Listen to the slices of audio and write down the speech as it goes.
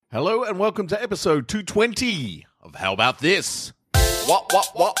Hello and welcome to episode 220 of How About This?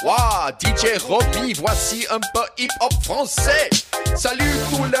 Wah, DJ Robbie, voici un peu hip-hop français. Salut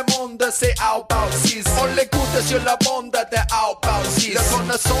tout le monde, c'est How About This. On l'écoute sur la bande de How About This. Le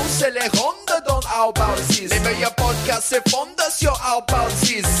connaissance, c'est les rondes dans How About This. Les meilleurs podcasts se fondent sur How About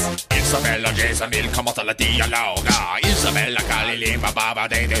This. Isabella, Jezamil, comment la dialoga. Isabella, Kalili, Bababa,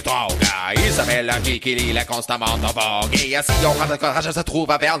 de droga. Isabella, Kikili, est constamment en vogue. Et ainsi, on rend le courage, se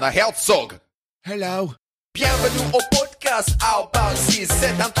trouve à Werner Herzog. Hello. Bienvenue au podcast How About This.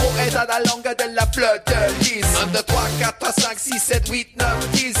 Cette intro est à la langue de la fleur de lys. 1, 2, 3, 4, 5, 6, 7, 8,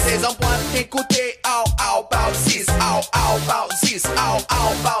 9, 10. C'est un point d'écouter How About This. How About This. How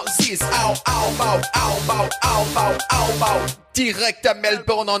About This. How About. Direct à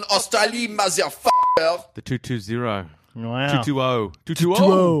Melbourne en Australie, motherfucker. The 220. Wow. 220.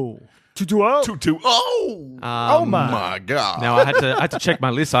 220. 220. Oh my God. Now I had to check my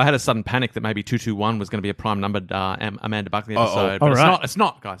list. So I had a sudden panic that maybe 221 was going to be a prime numbered Amanda Buckley episode. But All right. it's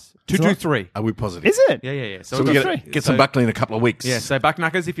not, guys. 223. Are we positive? Is it? Yeah. So we get some Buckley in a couple of weeks. Yeah, so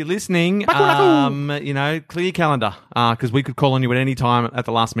Buckknuckers, if you're listening, Buckle-knuckle. clear your calendar because we could call on you at any time at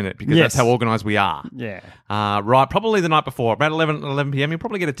the last minute because Yes. that's how organised we are. Yeah. Right, probably the night before, about 11 p.m. You'll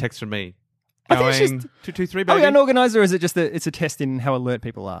probably get a text from me. I think it's Going, just- 223, Are baby. we unorganized or is it just it's a test in how alert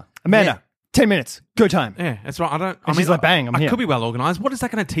people are? Amanda, 10 minutes. Go time. Yeah, that's right. she's like, bang, I'm I here. could be well organised. What is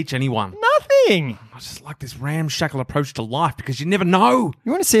that going to teach anyone? Nothing. I just like this ramshackle approach to life because you never know.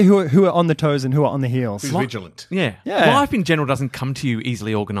 You want to see who are on the toes and who are on the heels. Who's vigilant? Yeah. Yeah. Life in general doesn't come to you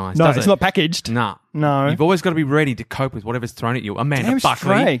easily organised, No, does it's it? not packaged. Nah. No. You've always got to be ready to cope with whatever's thrown at you. Amanda Damn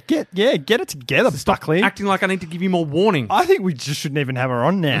Buckley. straight. Get it together, Buckley. Acting like I need to give you more warning. I think we just shouldn't even have her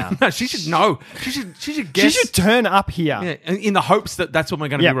on now. No, she should know. She should She guess. should turn up here. Yeah, in the hopes that that's when we're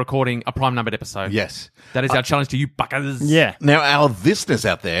going to Yep. be recording a prime numbered episode. Yes. That is our challenge to you, buckers. Yeah. Now, our listeners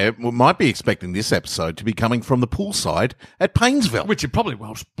out there might be expecting this episode to be coming from the poolside at Paynesville. Which it probably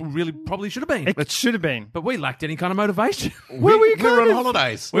should have been. It should have been. But we lacked any kind of motivation. Where were you we were on kind of-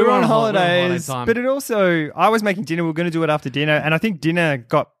 holidays. We were on on holiday holidays, time. but it also, I was making dinner. We were going to do it after dinner, and I think dinner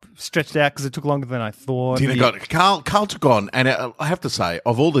got stretched out because it took longer than I thought. Dinner got Carl took on, and I have to say,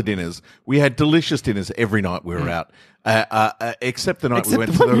 of all the dinners, we had delicious dinners every night we were out, except the night Except we went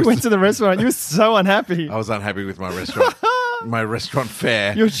when to the you went to the restaurant. You were so unhappy. I was unhappy with my restaurant, my restaurant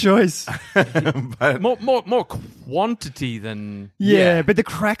fare. Your choice. more quantity than... Yeah, but the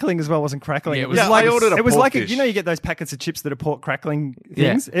crackling as well wasn't crackling. Yeah, it was yeah, like I ordered a it was pork like dish. you know, you get those packets of chips that are pork crackling Yeah.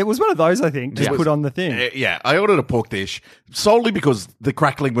 things. It was one of those, I think, just Yeah. put on the thing. Yeah, I ordered a pork dish solely because the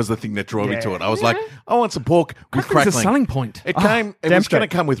crackling was the thing that drew me to it. I was like, I want some pork with Crackling's crackling. a selling point. It came. It damn was going to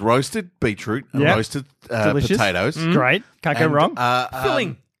straight. come with roasted beetroot and Yeah. roasted Delicious. potatoes. Great, can't go And, wrong.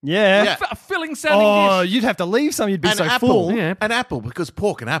 Filling. yeah. yeah. A filling sounding Oh, dish. you'd have to leave some. You'd be An so apple, full. Yeah. an apple, because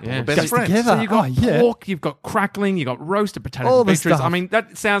pork and apple Yeah. are best Goes friends. together. So you've got Oh, yeah. pork, you've got crackling, you've got roasted potatoes All and the beetroots. stuff. I mean,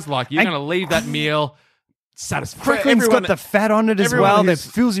 that sounds like you're And- going to leave that meal satisfied. Crackling's everyone- got the fat on it as everyone well. That who's-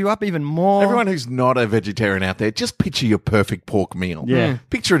 fills you up even more. Everyone who's not a vegetarian out there, just picture your perfect pork meal. Yeah.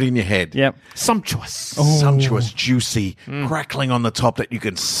 Picture it in your head. Yep. Sumptuous. Sumptuous, juicy, crackling on the top that you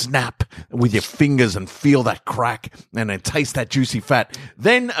can snap with your fingers and feel that crack and then taste that juicy fat.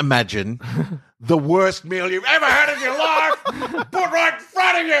 Then imagine the worst meal you've ever had in your life put right in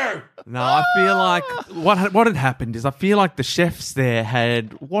front of you. No, I feel like what had happened is I feel like the chefs there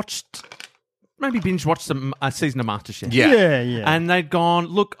had maybe binge watched a season of MasterChef. Yeah. And they'd gone,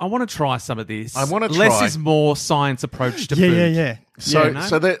 look, I want to try some of this. I wanna Less try. is more science approach to Yeah, food. yeah. So, Yeah, no?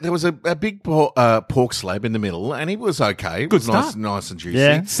 so there was a big pork slab in the middle, and it was okay. It was start. nice and juicy.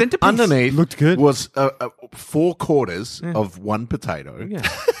 Yeah. Centerpiece. Underneath Looked good. was 4 quarters of one potato. Yeah.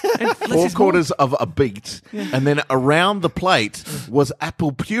 And less 4 is quarters of a beet, and then around the plate was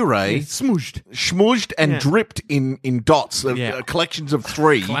apple puree, more. Smooshed. schmoozed and Yeah. dripped in dots, Yeah. collections of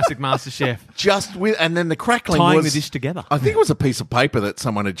 3. Classic MasterChef. Just with, and then the crackling Tying was the dish together. I think it was a piece of paper that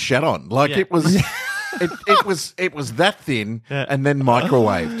someone had shat on. Like Yeah. it was. It was that thin and then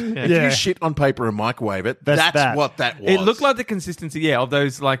microwaved. If Yeah. you shit on paper and microwave it, That's that. what that was. It looked like the consistency, of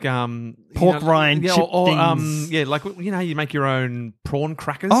those like Pork rind chip or things. like you make your own prawn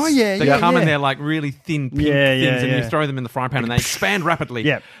crackers. Oh, yeah, they yeah, come in yeah. they're like really thin pink Yeah, things, yeah, and yeah. you throw them in the frying pan and they expand rapidly.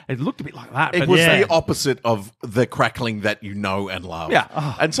 Yep. It looked a bit like that. It but was Yeah. the opposite of the crackling that you know and love. Yeah.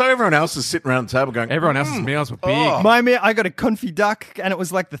 And so everyone else is sitting around the table going, Everyone else's meals were big. Oh. My meal, I got a confit duck, and it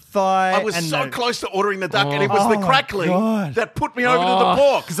was like the thigh. I was and so the, close to ordering the duck, and it was Oh the my crackling God. that put me over to Oh. the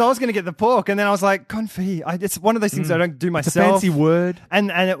pork. Because I was going to get the pork, and then I was like, confit. It's one of those things I don't do It's a myself. fancy word. And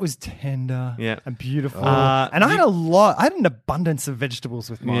it was tender Yeah. and beautiful. Uh, and I had an abundance of vegetables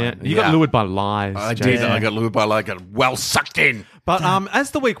with mine. Yeah, you got Yeah. lured by lies. I Jason. did. I got lured by like a well sucked in. But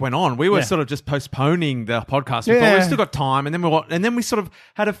as the week went on, we were Yeah. sort of just postponing the podcast. We thought we've still got time, and then we sort of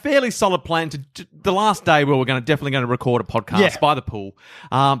had a fairly solid plan to the last day where we're definitely going to record a podcast by the pool.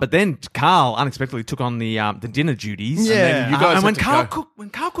 But then Carl unexpectedly took on the dinner duties. Yeah. And then you guys and had to go. when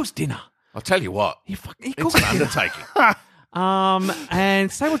Carl cooks dinner, I'll tell you what, he it's cooks an dinner. undertaking.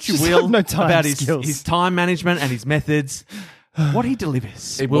 And say what you Just will have no time about skills. his time management and his methods. What he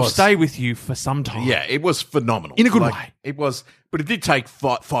delivers It will was. stay with you for some time. Yeah, it was phenomenal. In a good way. It was, but it did take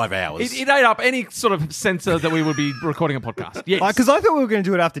 5 hours. It ate up any sort of sensor that we would be recording a podcast. Yes. Because I thought we were going to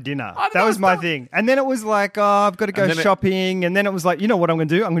do it after dinner. I That was my know. thing. And then it was like, oh, I've got to go And then shopping. And then it was like, you know what I'm going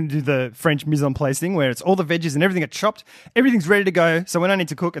to do? I'm going to do the French mise en place thing where it's all the veggies and everything are chopped. Everything's ready to go. So when I need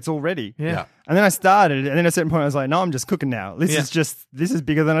to cook, it's all ready. Yeah. And then I started, and then at a certain point I was like, no, I'm just cooking now. This is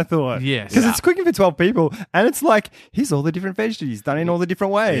bigger than I thought. Yes. Because Yeah. it's cooking for 12 people. And it's like, here's all the different veggies done in all the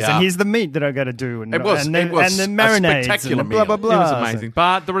different ways. Yeah. And here's the meat that I got to do. And, It was- and, then, it was and the a marinades. spectacular and blah, blah, meal. blah. It was amazing.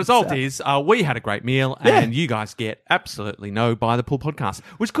 But the result is we had a great meal and you guys get absolutely no By the Pool podcast,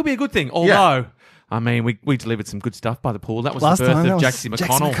 which could be a good thing. Although, I mean, we delivered some good stuff by the pool. That was Last the birth time, that of was Jaxie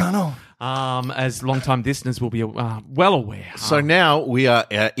Jaxie McConnell. McConnell. As long-time listeners will be well aware. So now we are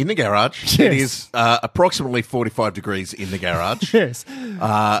in the garage. Yes. It is approximately 45 degrees in the garage. Yes.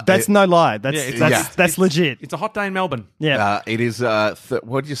 That's no lie. That's it's- that's legit. It's a hot day in Melbourne. Yeah. It is,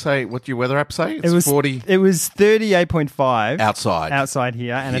 what did you say? What did your weather app say? It's It was 40 It was 38.5 outside.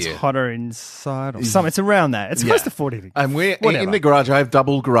 here, and Here. it's hotter inside or something. It's around that. It's close to 40. And we're Whatever. in the garage. I have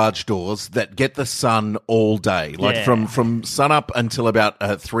double garage doors that get the sun all day, like Yeah. from sun up until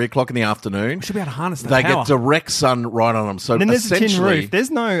about 3 o'clock in the afternoon. We should be able to harness that They power. get direct sun right on them. So And then there's a tin essentially, roof.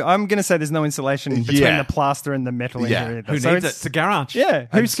 There's no. I'm going to say there's no insulation between Yeah. the plaster and the metal in Yeah. here. Either. Who So needs it? It's a garage. Yeah.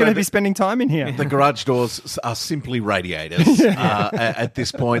 Who's so going to the- be spending time in here? the garage doors are simply radiators. At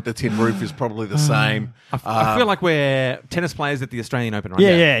this point, the tin roof is probably the same. I feel like we're tennis players at the Australian Open right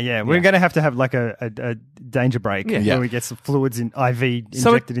Yeah, now. We're going to have like a danger break Yeah. where we get some fluids in IV injected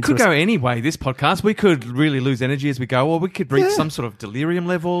So it into could us. go any way, this podcast. We could really lose energy as we go, or we could reach some sort of delirium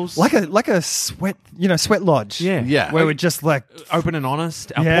levels. like a sweat, sweat lodge. Yeah. Yeah. Where we're just like Open and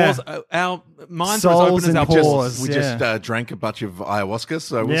honest. Our Yeah. pores, our minds are as Souls open as and our pores. pores. We Yeah. just drank a bunch of ayahuasca,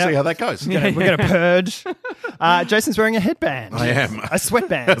 so we'll Yeah. see how that goes. we're going to purge. Jason's wearing a headband. I am. A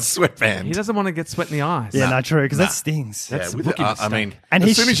sweatband. A sweatband. He doesn't want to get sweat in the eyes. Yeah, no, true, because Nah. that stings. That's with rookie I mistake. mean, And as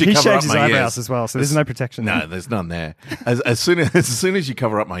he soon as you he cover shaves up his my eyebrows ears, as well, so there's no protection. No, there. there's none there. As soon as you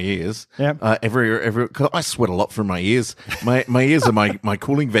cover up my ears, Yep. every 'cause I sweat a lot from my ears. My ears are my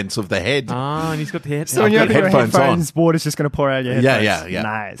cooling vents of the head. Ah, and he's got the head. So when I've you got open your headphones headphones, water's just going to pour out your headphones. Yeah.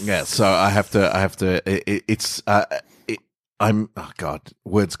 Nice. Yeah. So I have to. I'm. Oh God,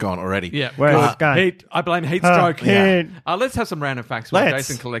 words gone already. Yeah, Where's good. it going? Heat. I blame heat stroke. heat. Let's have some random facts while Let's.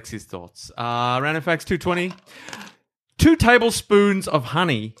 Jason collects his thoughts. Random facts 220. 2 tablespoons of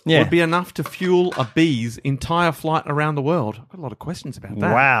honey Yeah. would be enough to fuel a bee's entire flight around the world. I've got a lot of questions about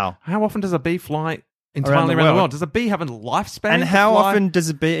that. Wow. How often does a bee fly entirely around the world? Does a bee have a lifespan? And to how fly? often does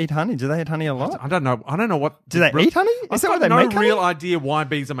a bee eat honey? Do they eat honey a lot? I don't know. I don't know what. Do they eat honey? I've Is that got what they no make honey? real idea why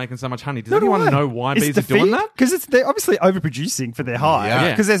bees are making so much honey. Does No, do anyone I. know why Is bees the are doing feed? that? Because they're obviously overproducing for their hive.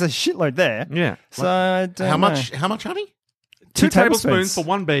 Yeah. Because there's a shitload there. Yeah. So I don't How know. much? How much honey? 2 tablespoons for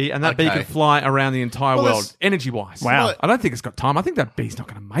one bee, and that bee Okay. could fly around the entire Well, world, that's- energy-wise. Wow. I don't think it's got time. I think that bee's not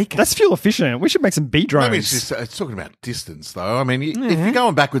going to make it. That's fuel efficient. We should make some bee drones. Maybe it's talking about distance, though. I mean, if you're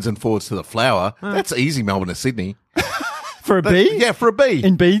going backwards and forwards to the flower, that's easy. Melbourne to Sydney. for a bee? Yeah, for a bee.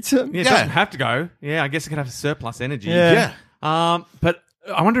 In bee term? yeah, it yeah. doesn't have to go. Yeah, I guess it could have surplus energy. Yeah. But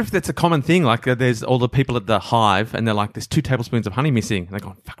I wonder if that's a common thing. Like, there's all the people at the hive, and they're like, "There's 2 tablespoons of honey missing." And they're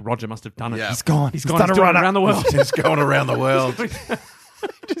going, "Fuck, Roger must have done it. Yeah. He's gone. He's He's gone. done He's it doing right it around the world." It's going around the world.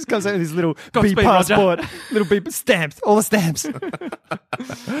 Just comes out with his little Godspeed, bee Roger. passport. Little bee stamps. All the stamps. It's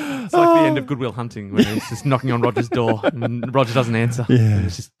like the end of Goodwill Hunting, where he's just knocking on Roger's door, and Roger doesn't answer. Yeah. And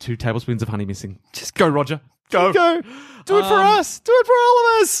there's just 2 tablespoons of honey missing. Just go, Roger. Go. Go. Do it for us. Do it for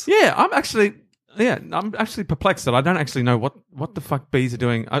all of us. Yeah, I'm actually perplexed that I don't actually know what the fuck bees are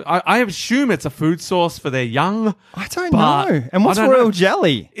doing. I assume it's a food source for their young. I don't But know. And what's I don't royal know.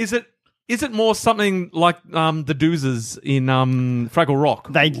 jelly? Is it more something like the doozers in Fraggle Rock,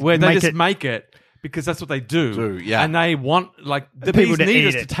 where they make just it- make it because that's what they do, yeah. and they want like the People bees to need eat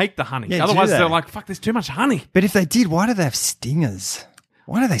us to it. take the honey. Yeah, do Otherwise, they? they're like, "Fuck, there's too much honey." But if they did, why do they have stingers?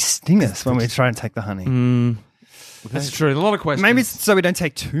 Why do they sting us when we try and take the honey? That's true. A lot of questions. Maybe it's so we don't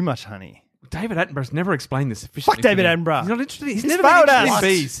take too much honey. David Attenborough's never explained this efficiently. Fuck David to me. Attenborough. He's not interested. He's He's never been failed interested in us.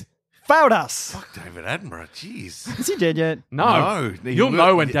 bees. Failed us. David Attenborough, jeez. Is he dead yet? No, No, you'll he know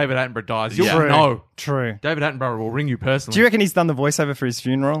will- when David Attenborough dies. You'll Yeah. know. True. David Attenborough will ring you personally. Do you reckon he's done the voiceover for his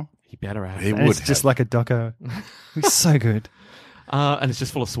funeral? He better have. He And would it's just have. like a doco. He's so good. And it's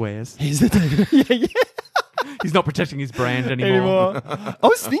just full of swears. He's yeah. He's not protecting his brand anymore. I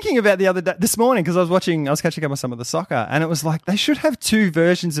was thinking about the other day, this morning, because I was catching up on some of the soccer, and it was like they should have two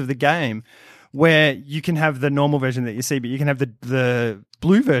versions of the game where you can have the normal version that you see, but you can have the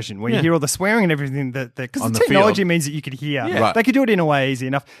blue version where you hear all the swearing and everything because On the the technology field. means that you could hear. Yeah. Right. They could do it in a way easy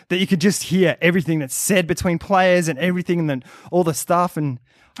enough that you could just hear everything that's said between players and everything, and then all the stuff, and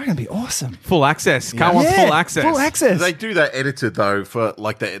I reckon it'd be awesome. Full access. Carl wants full access. Full access. They do that edited though for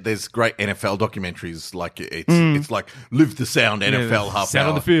like there's great NFL documentaries like it's like live the sound NFL half sound hour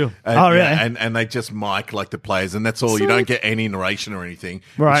on the field. And, Oh, really? and they just mic like the players and that's all. You don't get any narration or anything.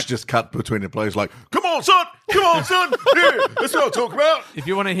 Right. It's just cut between the players like come on son, here, that's what I'll talk about. If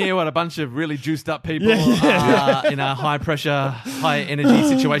you want to hear what a bunch of really juiced up people in a high pressure, high energy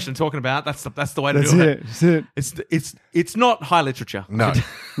situation are talking about, that's the way to That's do it. That's it. It's not high literature. No.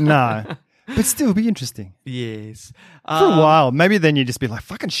 No. But still, it'd be interesting. Yes. For a while. Maybe then you'd just be like,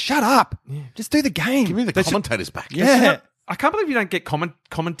 fucking shut up. Just do the game. Give me the commentators back. Yeah. I can't believe you don't get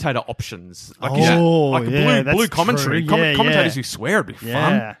commentator options. Like, Oh, blue that's commentary. true. Yeah, Commentators yeah. who swear would be fun.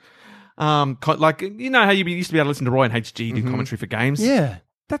 Yeah. Like, you know how you used to be able to listen to Roy and HG do commentary for games? Yeah.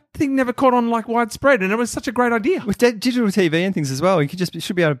 That thing never caught on like widespread, and it was such a great idea. With digital TV and things as well, you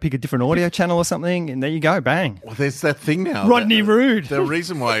should be able to pick a different audio channel or something, and there you go, bang. Well, there's that thing now. Rodney Rude. The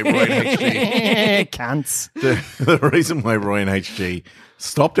reason why Roy and HG Cunts. the reason why Roy and HG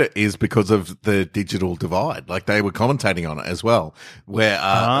stopped it is because of the digital divide. Like they were commentating on it as well,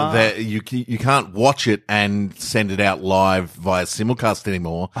 where you can't watch it and send it out live via simulcast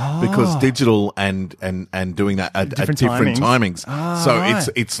anymore because digital and doing that are different timings.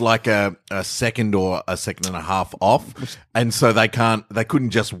 So it's like a second or a second and a half off, and so they couldn't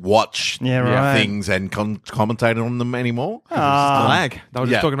just watch things and commentate on them anymore. It was just a lag. They were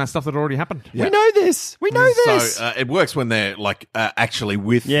just talking about stuff that already happened. We know this. We know this. So it works when they're like actually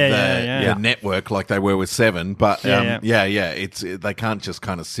with Yeah. the network, like they were with Seven. But it's they can't just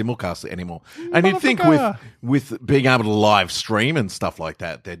kind of simulcast it anymore. And you'd think with being able to live stream and stuff like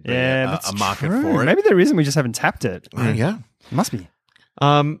that, there'd be a market for it. Maybe there isn't. We just haven't tapped it. Yeah. Must be.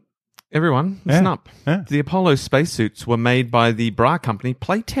 Everyone, listen up. Yeah. The Apollo spacesuits were made by the bra company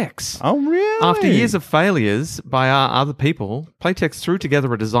Playtex. Oh, really? After years of failures by other people, Playtex threw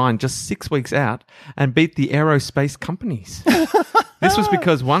together a design just 6 weeks out and beat the aerospace companies. This was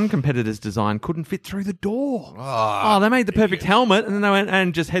because one competitor's design couldn't fit through the door. They made the perfect helmet, and then they went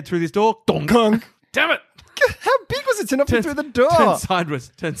and just head through this door. Donk. Damn it! How big was it to not fit through the door? Turn sideways.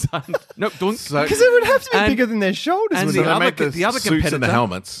 Nope, donk. Because it would have to be And- bigger than their shoulders. and wouldn't the it? other- made the other suits and the competitor-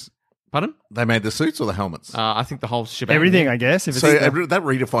 helmets. Pardon? They made the suits or the helmets. I think the whole shebang. Everything, I guess. If it's So that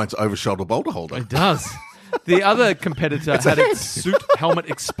redefines over-shoulder boulder holder. It does. The other competitor had its suit helmet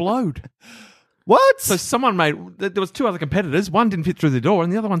explode. what? So someone there was two other competitors. One didn't fit through the door,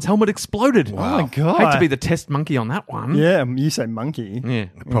 and the other one's helmet exploded. Oh my God. Hate to be the test monkey on that one. Yeah, you say monkey. Yeah.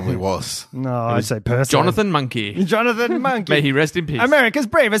 It probably was. No, I'd say person. Jonathan Monkey. Jonathan Monkey. May he rest in peace. America's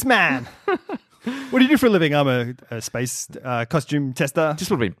bravest man. What do you do for a living? I'm a space costume tester.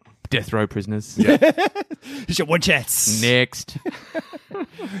 Just would have been death row prisoners. Here's your one chance. Next.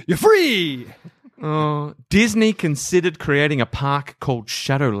 You're free. Disney considered creating a park called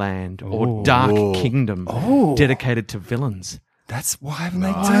Shadowland or Dark Kingdom dedicated to villains. That's why haven't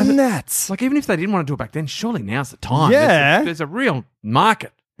they done that? Like, even if they didn't want to do it back then, surely now's the time. Yeah. There's a real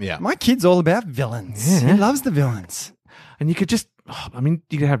market. Yeah. My kid's all about villains. Yeah. He loves the villains. And you could just, you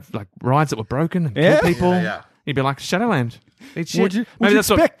could have like rides that were broken and Yeah. kill people. Yeah. You'd be like, Shadowland. Eat shit. What'd you maybe that's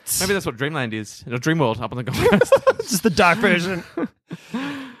expect? maybe that's what Dreamland is. Or Dreamworld up on the Gold Coast. It's just the dark version.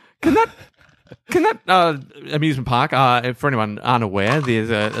 Can that amusement park, for anyone unaware, there's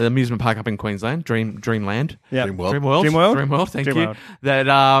an amusement park up in Queensland, Dreamland. Yeah. Dreamworld, thank you. Dreamworld.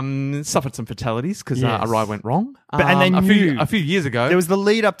 That suffered some fatalities because Yes. a ride went wrong. And they knew. a few years ago. There was the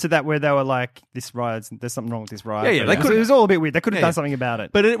lead up to that where they were like, "This ride's there's something wrong with this ride." Yeah, But they could- it was all a bit weird. They could have Yeah. done something about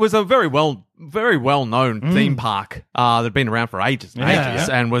it. But it was a very well known theme park that'd been around for ages and Yeah. ages,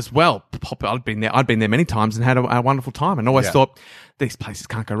 and was popular. I'd been there many times and had a wonderful time, and always thought these places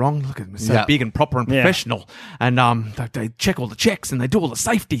can't go wrong. Look at them, so big and proper and professional, and they check all the checks and they do all the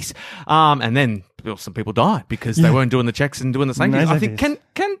safeties. And then some people died because they weren't doing the checks and doing the safeties. No I think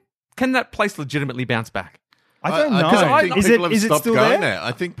safeties. can that place legitimately bounce back? I don't know. I think Is people it have stopped still going there? there.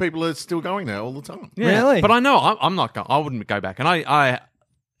 I think people are still going there all the time. Yeah. Really? But I know I'm not going. I wouldn't go back. And I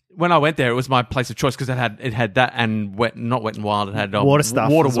when I went there, it was my place of choice because it had that and not Wet and Wild. It had Water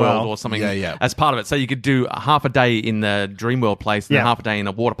stuff Water as World well. or something Yeah. as part of it. So you could do half a day in the Dreamworld place and then half a day in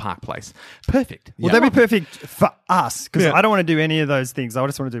a water park place. Perfect. Well, that'd be perfect for us because Yeah. I don't want to do any of those things. I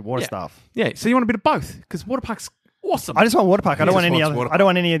just want to do water Yeah. stuff. Yeah. So you want a bit of both because water parks awesome. I just want water park. I don't want just any wants other. water I don't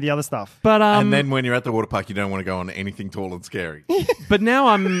want any of the other stuff. But and then when you're at the water park, you don't want to go on anything tall and scary. but now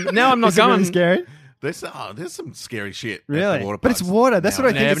I'm not Is it going. really scary? There's some scary shit. At Really? the water But it's parks water. That's what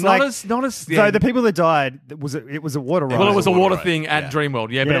I think. Yeah, It's not like. as not as. So Yeah. the people that died, it was a water ride. Well, it was a water water ride, thing at yeah. Dreamworld,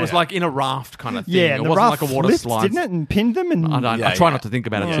 but it was Yeah. like in a raft kind of thing. Yeah, it and the wasn't raft like a water flipped, slide. didn't it? And pinned them. And I try not to think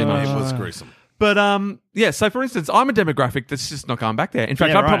about it too much. It was gruesome. But yeah. So for instance, I'm a demographic that's just not going back there. In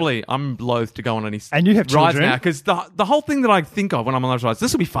fact, Yeah, right. I'm loath to go on any And you have rides children? now because the whole thing that I think of when I'm on those rides,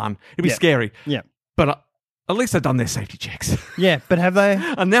 this will be fun. It'll be Yeah. scary. Yeah. But at least they've done their safety checks. Yeah, but have they?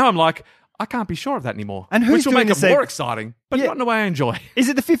 And now I'm like, I can't be sure of that anymore. And who's which will doing make the it more safe- exciting, but Yeah. not in a way I enjoy. Is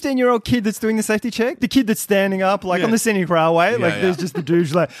it the 15-year-old kid that's doing the safety check? The kid that's standing up, like Yeah. on the scenic railway? Like, yeah. there's just the dude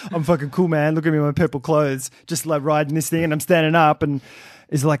who's like, I'm fucking cool, man. Look at me in my purple clothes. Just like riding this thing, and I'm standing up. And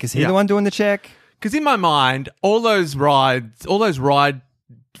is he Yeah. the one doing the check? Because in my mind, all those ride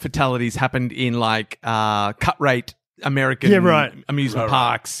fatalities happened in like cut rate American Yeah, right. amusement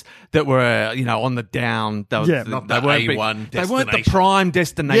parks that were, on the down. They, Yeah. Not they the weren't A1 They weren't the destination. prime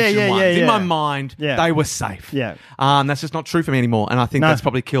destination Yeah, ones. In yeah. my mind, Yeah. they were safe. Yeah. That's just not true for me anymore. And I think No. that's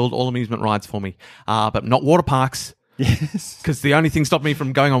probably killed all amusement rides for me. But not water parks. Yes. Because the only thing stopping me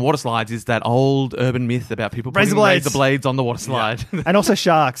from going on water slides is that old urban myth about people putting Razor blades. razor blades on the water slide. And also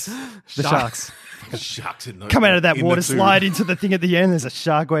sharks. The sharks. Sharks in the, Come out of that in the water tube. slide into the thing at the end. There's a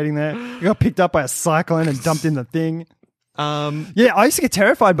shark waiting there. You got picked up by a cyclone and dumped in the thing. Yeah, I used to get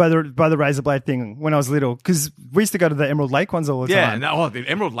terrified by the razor blade thing when I was little because we used to go to the Emerald Lake ones all the Yeah, time. the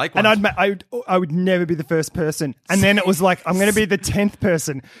Emerald Lake And ones. I would never be the first person. And then it was like, I'm going to be the 10th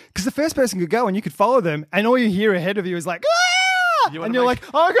person. Because the first person could go and you could follow them. And all you hear ahead of you is like, ah! wanna And you're make- like,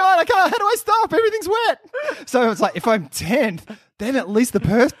 oh God, I can't. How do I stop? Everything's wet. So it's like, if I'm 10th, then at least the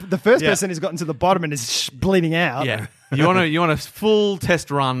first person has gotten to the bottom and is bleeding out. Yeah, you want a full test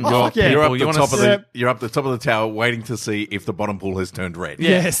run. Oh, of yeah. people. You're up You the wanna top of s- you're up the top of the tower, waiting to see if the bottom pool has turned red.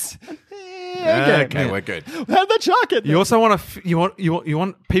 Yes. Yeah, Okay, we're good. How'd that shark get there? You also want you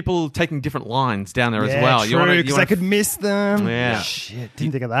want people taking different lines down there as well. You True, want because I could miss them. Yeah. Shit,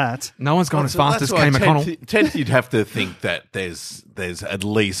 didn't think of that. No one's gone as fast That's as why Kay McConnell. 10th, you'd have to think that there's at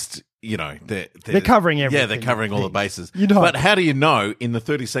least, they're covering everything. Yeah, they're covering all the bases. You know. But how do you know in the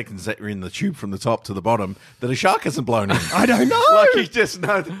 30 seconds that you're in the tube from the top to the bottom that a shark hasn't blown in? I don't know. Like you just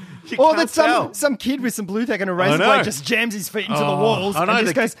know. You Or can't that tell. some kid with some blue tack and a razor know. blade just jams his feet into the walls I know, and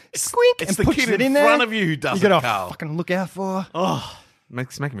just the- goes squeak it's and the pushes kid it in in there. front of you who does You gotta it, Carl. fucking look out for.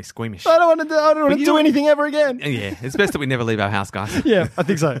 It's making me squeamish. I don't want to you do know- anything ever again. Yeah, it's best that we never leave our house, guys. Yeah, I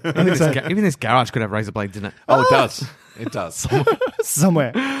think so. I think so. Even this garage could have razor blades in it. Oh, it does. It does.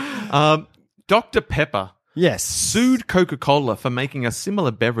 Somewhere. Dr. Pepper Yes. sued Coca-Cola for making a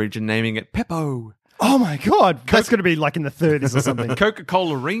similar beverage and naming it Peppo. Oh my God. That's going to be like in the 30s or something.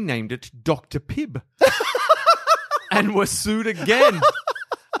 Coca-Cola renamed it Dr. Pibb and were sued again.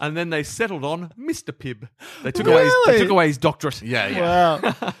 And then they settled on Mr. Pibb. They took Really? away his doctorate. Yeah, yeah.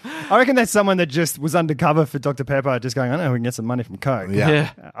 Wow. I reckon that's someone that just was undercover for Dr. Pepper, just going, I know we can get some money from Coke. Yeah.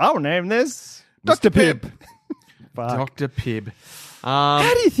 I'll name this Dr. Pibb. Fuck. Dr. Pibb. How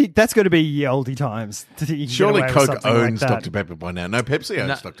do you think that's going to be ye olde times? To think you can Surely get away with Coke something like owns that? Dr. Pepper by now. No, Pepsi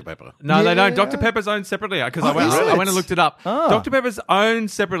owns Dr. Pepper. No, they don't. Yeah. Dr. Pepper's owned separately because Oh, I is went it? and looked it up. Oh. Dr. Pepper's owned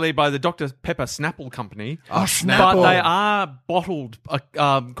separately by the Dr. Pepper Snapple Company. Oh, But Snapple. they are bottled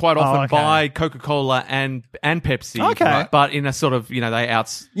quite often okay. by Coca-Cola and Pepsi. Okay. But in a sort of, they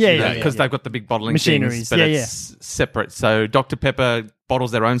outs. Yeah, Because they've got the big bottling Machineries, things, but yeah, it's separate. So Dr. Pepper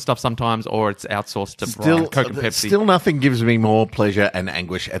bottles their own stuff sometimes, or it's outsourced to Coke and Pepsi. Still nothing gives me more pleasure and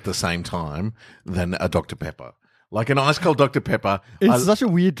anguish at the same time than a Dr. Pepper. Like an ice cold Dr. Pepper. It's such a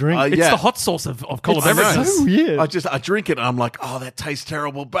weird drink. It's yeah. the hot sauce of cola It's beverages. so weird. I drink it and I'm like, oh, that tastes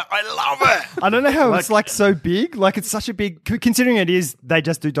terrible, but I love it. I don't know how it's like so big. Like it's such a big, considering it is, they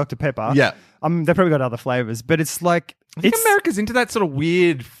just do Dr. Pepper. Yeah. They've probably got other flavors, but it's like, I think it's America's into that sort of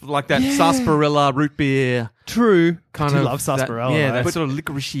weird, like that sarsaparilla root beer true. kind I do of. love sarsaparilla. Yeah, though. that sort of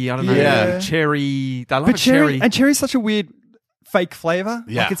licoricey, I don't know, Yeah. cherry. They love But a cherry. cherry's such a weird fake flavor.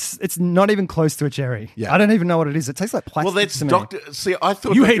 Yeah. Like it's not even close to a cherry. Yeah. I don't even know what it is. It tastes like plastic Well, that's to me. Dr. See, I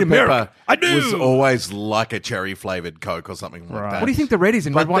thought You Dr. hate America. Pepper I do. was always like a cherry flavored Coke or something like that. What do you think the red is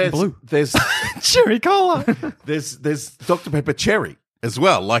in But red, white, and blue? There's Cherry cola. there's Dr. Pepper cherry as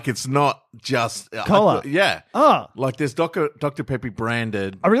well. Like it's not just Cola. yeah. Oh. Like there's Dr. Pepper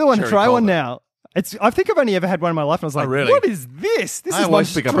branded. I really want to cherry try cola. one now. I think I've only ever had one in my life, and I was like, really? "What is this? This I is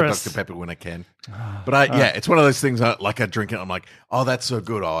always pick up a monstrous." Dr. Pepper when I can. But yeah, it's one of those things I drink it, I'm like, oh, that's so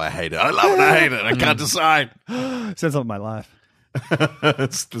good. Oh, I hate it. I love it. I hate it. I can't decide. Sounds like my life.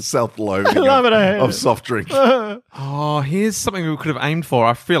 It's the self-loathing love it, I hate of it. soft drink. Oh, here's something we could have aimed for.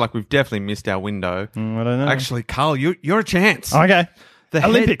 I feel like we've definitely missed our window. I don't know. Actually, Carl, you're a chance. Okay. The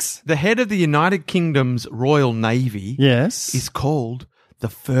Olympics. the head of the United Kingdom's Royal Navy Yes. is called the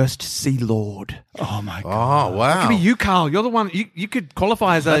First Sea Lord. Oh my god. Oh, wow. Could be you, Carl. You're the one. You could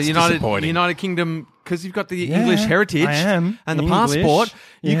qualify as a That's United disappointing. Kingdom because you've got the Yeah, English heritage I am. and the English. passport.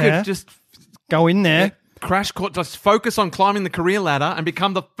 You Yeah. could just Go in there. crash course, just focus on climbing the career ladder and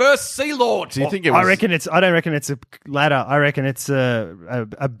become the First Sea Lord. Do you think it was... I don't reckon it's a ladder. I reckon it's a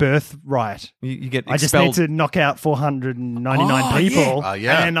birthright. You get I just expelled. need to knock out 499 Oh, people, yeah.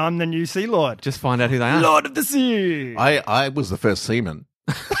 Yeah. and I'm the new Sea Lord. Just find out who they are. Lord of the Sea. I was the first seaman.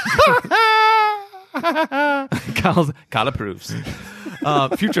 Carl approves.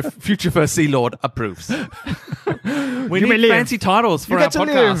 Future First Sea Lord approves. We You may need live. fancy titles for You our get to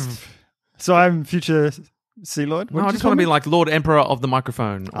podcast. live. So I'm future Sea Lord? No, I just want to be like Lord Emperor of the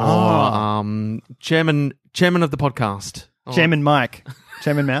microphone or chairman of the podcast. Or- Chairman Mike.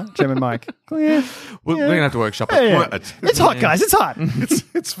 Chairman Mao? Chairman Mike. Yeah. We're going to have to workship Yeah, it. yeah. What? It's hot, guys. It's hot.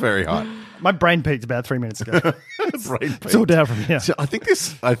 It's very hot. My brain peaked about 3 minutes ago. Brain It's all down from here. So I think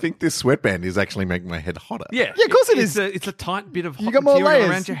this sweatband is actually making my head hotter. Yeah, Yeah, of course it it's is. It's a tight bit of hot You got more material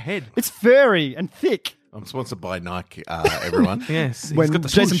layers around your head. It's furry and thick. I'm sponsored by Nike, everyone. Yes, he's When got the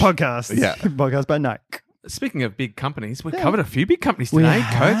Jason swoosh. Podcast. Yeah. Podcast by Nike. Speaking of big companies, we've covered a few big companies today.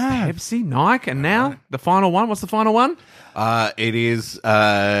 Coke, have. Pepsi, Nike, and now the final one. What's the final one? It is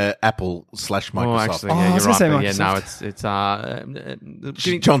Apple / Microsoft. Oh, actually, Oh, I yeah, was you're gonna right. say But yeah, no, it's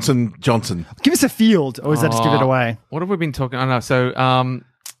give me- Johnson. Give us a field, or is that just give it away? What have we been talking? I don't know. So,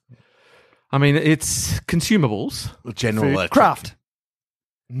 I mean, it's consumables. General Food. Electric. Craft.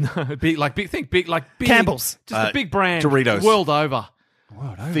 No, big Campbell's. Just a big brand. Doritos. World over.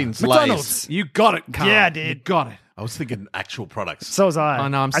 Thin Lays. McDonald's. You got it, Carl. Yeah, I did. You got it. I was thinking actual products. So was I. I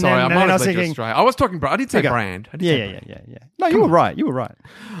know. I'm And sorry. then- I and might then have was led you thinking, astray. I was talking. I did say Okay. brand. I did say brand. Yeah. No, you were right. You were right.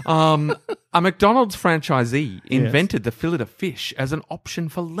 A McDonald's franchisee invented the fillet of fish as an option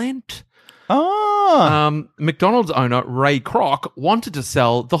for Lent. Oh. McDonald's owner Ray Kroc wanted to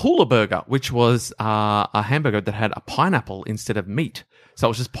sell the Hula Burger, which was a hamburger that had a pineapple instead of meat. So it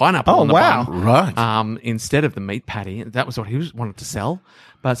was just pineapple on the wow. bun, Right. instead of the meat patty. That was what he wanted to sell.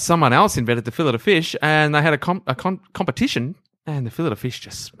 But someone else invented the fillet of fish, and they had a competition, and the fillet of fish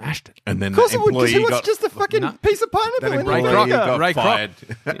just smashed it. And then Of course the it would, because employee who wants got, just a fucking No. piece of pineapple that in employee a Kroc. burger? got Ray Kroc. fired.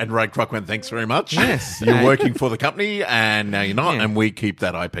 And Ray Kroc went, thanks very much. Yes. You're And- working for the company, and now you're not, Yeah. and we keep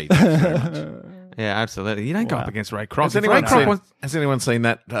that IP. Thanks very much. Yeah, absolutely. You don't go up against Ray Kroc. Has If anyone, Ray Kroc seen, was- has anyone seen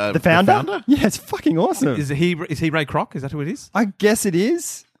that? The founder? Yeah, it's fucking awesome. is he Ray Kroc? Is that who it is? I guess it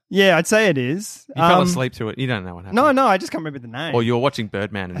is. Yeah, I'd say it is. You fell asleep to it. You don't know what happened. No, I just can't remember the name. Or you were watching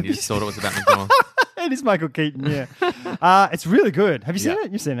Birdman and you just thought it was about McDonald's. It is Michael Keaton, yeah. It's really good. Have you seen Yeah.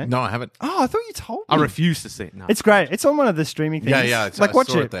 it? You've seen it? No, I haven't. Oh, I thought you told me. I refuse to see it. No. It's great. It's on one of the streaming things. Yeah, it's- Like, I watch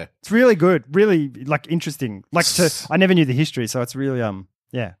saw it. it there. It's really good. Really, like, interesting. Like, I never knew the history, so it's really,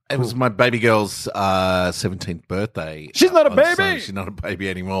 yeah. It was my baby girl's 17th birthday. She's not a on baby! Sunday. She's not a baby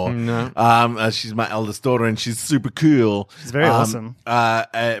anymore. No. She's my eldest daughter, and she's super cool. She's very awesome.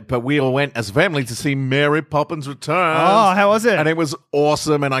 But we all went as a family to see Mary Poppins Returns. Oh, how was it? And it was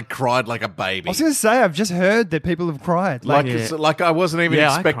awesome, and I cried like a baby. I was going to say, I've just heard that people have cried. Like, Yeah. it's, like I wasn't even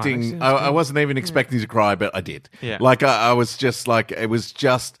Yeah, I cried, expecting. actually. I wasn't even expecting to cry, but I did. Yeah. Like I was just like it was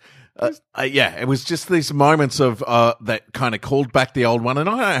just. It was just these moments of that kind of called back the old one, and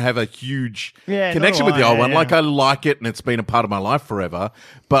I don't have a huge connection with the old one. yeah. Like I like it, and it's been a part of my life forever.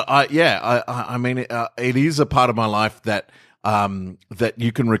 But I mean, it is a part of my life that that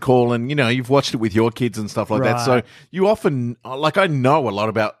you can recall, and you've watched it with your kids and stuff like that. So Right. you often like I know a lot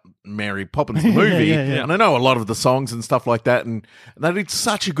about Mary Poppins the movie, yeah. and I know a lot of the songs and stuff like that, and they did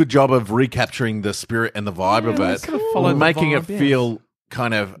such a good job of recapturing the spirit and the vibe of it, sort of followed the making vibe, it yes. feel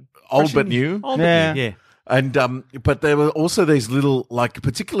kind of old but new. Oh, Yeah. yeah. And but there were also these little, like,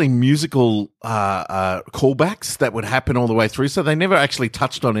 particularly musical callbacks that would happen all the way through. So they never actually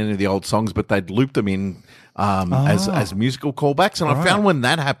touched on any of the old songs, but they'd loop them in as musical callbacks. And I found when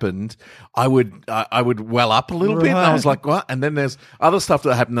that happened, I would well up a little bit, and I was like, what? And then there's other stuff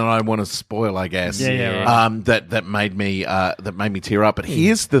that happened that I don't want to spoil, I guess. Yeah, right. That made me tear up. But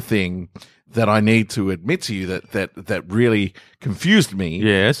here's the thing that I need to admit to you that really confused me.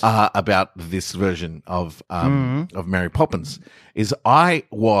 Yes. About this version of Mary Poppins is I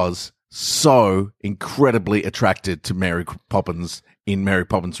was so incredibly attracted to Mary Poppins in Mary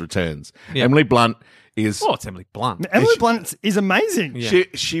Poppins Returns. Yeah. Emily Blunt is Oh, it's Emily Blunt. Emily Blunt is amazing.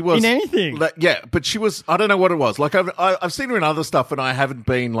 she was In anything. but she was. I don't know what it was. Like I've seen her in other stuff, and I haven't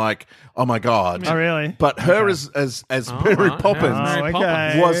been like, oh my god. Oh, really? But her as Mary right. Poppins Mary okay.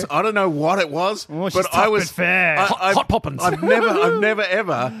 Poppins. was. I don't know what it was, Oh, she's but I tough was but fair. Hot Poppins. I've never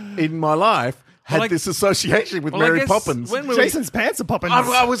ever in my life had like- this association with Well, I Mary guess Poppins. when we were- Jason's pants are popping.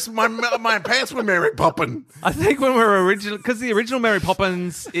 I was my pants were Mary Poppins. I think when we were original, because the original Mary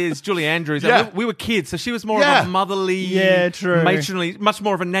Poppins is Julie Andrews. Yeah. And we were kids, so she was more Yeah. of a motherly, Yeah, true. matronly, much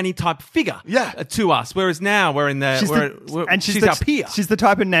more of a nanny type figure. Yeah. To us. Whereas now we're in the, she's our peer. She's the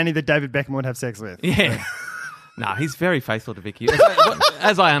type of nanny that David Beckham would have sex with. Yeah. No, he's very faithful to Vicky,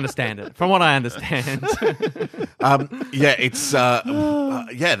 as I understand it. From what I understand, It's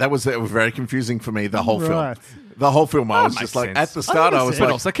that was very confusing for me. The whole Right. film. The whole film, I was makes just like, sense. at the start, I was but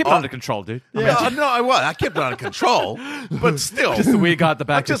like, also keep it under control, dude. No, I was. I kept it under control, but still. Just the weird guy at the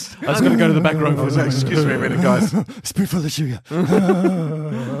back. I just- I was going to go to the back row for a second. Excuse me a minute, guys. Spoonful of sugar. I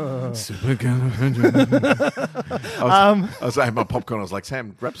was having my popcorn. I was like,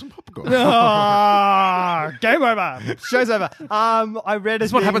 Sam, grab some popcorn. Oh, game over. Show's over. I read. This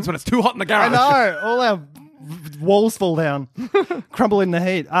is what happens when it's too hot in the I garage. know. All our walls fall down, crumble in the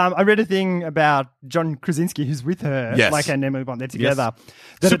heat. I read a thing about John Krasinski, who's with her, Yes. like and Emily Blunt. They're together.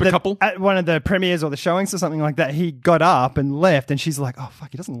 Super couple. At one of the premieres or the showings or something like that, he got up and left, and she's like, "Oh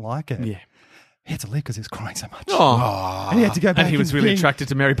fuck, he doesn't like it." Yeah. He had to leave because he was crying so much. Oh. And he had to go back. And he was really being- attracted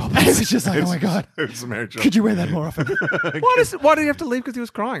to Mary And Poppins. it's just like, oh my god, It's a marriage. could you wear that more often? Why did he have to leave? Because he was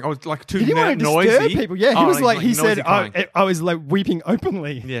crying. I was like too He didn't want to noisy. disturb people. Yeah, he Oh, was he's like, he noisy said, crying. I was like weeping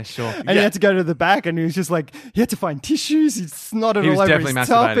openly. Yeah, sure. And he had to go to the back, and he was just like, he had to find tissues. He snotted He was all over definitely his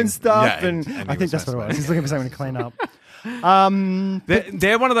top masturbating. and stuff. Yeah, and and he I think was that's what it was. masturbating. He's looking for someone to clean up.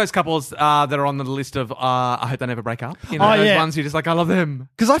 They're one of those couples that are on the list of I hope they never break up. You know, Oh, those yeah. ones you're just like, I love them.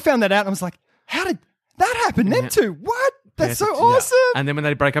 Because I found that out, and I was like, how did that happen? Them two? What? That's so Yeah. awesome. And then when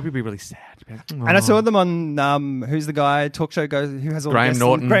they break up, you'll be really sad. You'll be like, And I saw them on who's the guy talk show goes who has all Graham the guests?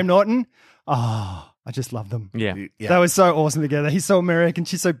 Norton. Graham Norton. Oh, I just love them. Yeah. They were so awesome together. He's so American.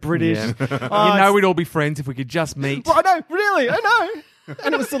 She's so British. Yeah. Oh, You know we'd all be friends if we could just meet. I know, really, I know.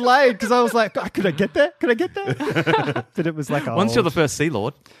 And it was delayed because I was like, could I get there? Could I get there? But it was like, Once you're the first Sea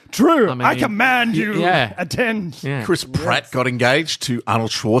Lord. true, I mean, I command you. yeah. Attend. Yeah. Chris Pratt got engaged to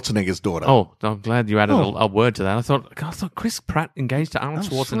Arnold Schwarzenegger's daughter. Oh, I'm glad you added a word to that. I thought Chris Pratt engaged to Arnold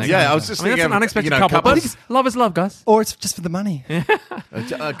Schwarzenegger. Yeah, I was just I mean, thinking that's an of, unexpected you know, couple. But couples- love is love, guys. Or it's just for the money.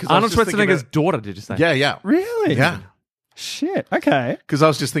 Arnold Schwarzenegger's daughter, did you say? Yeah. Really? Yeah. Shit. Okay. Because I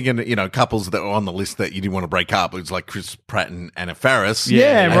was just thinking, you know, couples that were on the list that you didn't want to break up. It was like Chris Pratt and Anna Faris.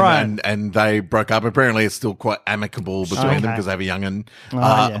 Yeah, and, right. And they broke up. Apparently, it's still quite amicable between them Okay. because they have a young'un.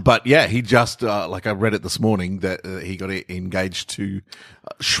 yeah. But yeah, he just, like I read it this morning, that he got engaged to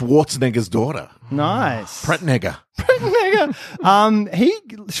Schwarzenegger's daughter, Nice. Prattnegger.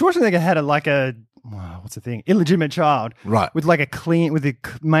 Schwarzenegger had what's the thing? Illegitimate child. Right. With like with a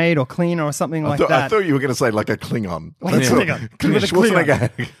maid or cleaner or something like I that. thought you were going to say like a Klingon. Like a That's Klingon. what- With a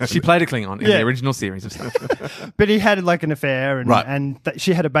Schwarzenegger. She played a Klingon in Yeah. the original series of stuff. But he had like an affair and, Right.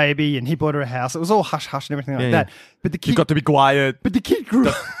 she had a baby and he bought her a house. It was all hush hush and everything like Yeah, that. yeah. But the kid, You've got to be quiet. but the kid grew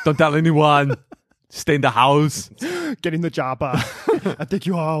up. Don't tell anyone. Stay in the house. Get in the chopper. I take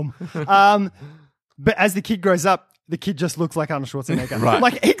you home. But as the kid grows up, the kid just looks like Arnold Schwarzenegger. Right.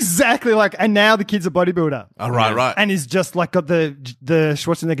 Like exactly like, and now the kid's a bodybuilder. Oh, right. And he's just like got the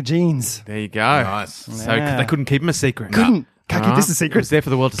Schwarzenegger genes. There you go. Nice. So Yeah. they couldn't keep him a secret. Couldn't. Can't keep this a It secret. was there for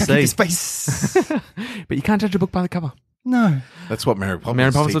the world to Can't keep see. his face. But you can't judge a book by the cover. No. That's what Mary Poppins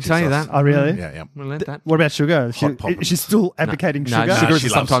Mary Poppins will teaches tell you us. that. Oh, really? Yeah. We learned that. What about sugar? Hot Poppins. She's still advocating No, sugar. no, Sugar is she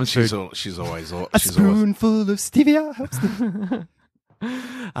sometimes she's, food. she's always. A She's always. spoonful of stevia helps them.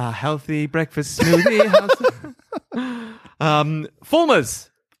 A healthy breakfast smoothie. Fulmars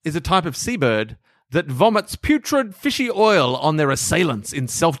is a type of seabird that vomits putrid fishy oil on their assailants in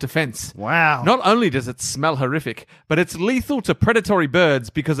self-defense. Wow. Not only does it smell horrific, but it's lethal to predatory birds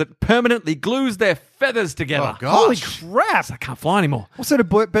because it permanently glues their feathers together. Oh, God. Holy Gosh. crap. I can't fly anymore. What sort of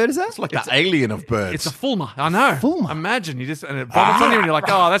bird is that? It's like the alien of birds. It's a fulmar. I know. Fulmar. Imagine you just and it vomits on you and you're like,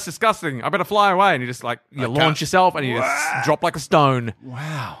 oh, that's disgusting. I better fly away. And you just like you launch yourself and you just drop like a stone.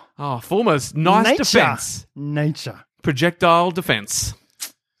 Wow. Oh, fulmars, nice Nature. defense. Nature. Projectile defense.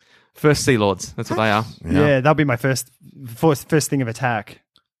 First Sea Lords. That's what they are. Yeah, that'll be my first thing of attack.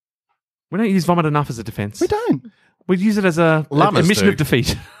 We don't use vomit enough as a defense. We don't. We'd use it as a Llamas mission do. of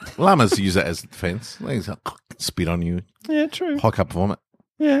defeat. Llamas use it as defense. They just spit on you, Yeah, true. hock up vomit.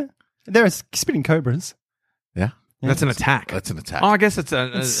 Yeah. There are spitting cobras. Yeah, That's an attack. that's an attack. Oh, I guess it's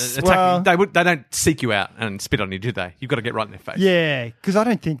an attack. well- They don't seek you out and spit on you, do they? You've got to get right in their face. Yeah, because I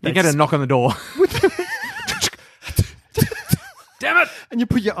don't think You they get a knock on the door. Damn it! And you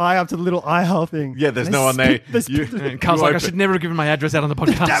put your eye up to the little eye hole thing. Yeah, there's no one there. And Carl's like, I should never have given my address out on the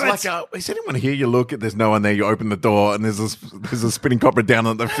podcast. It's like, is anyone here? You look, there's no one there. You open the door, and there's a spinning cobra down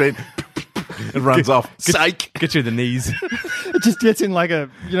on the feet. It runs off. Psych. Get you the knees. It just gets in like a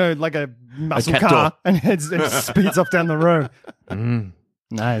muscle cat car door. and it speeds off down the road.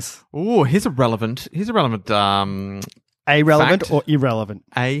 Nice. Oh, here's a relevant. Irrelevant Fact. or irrelevant?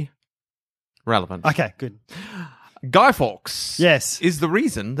 Relevant. Okay, good. Guy Fawkes. Yes. Is the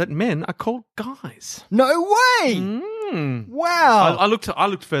reason that men are called guys. No way! Wow. I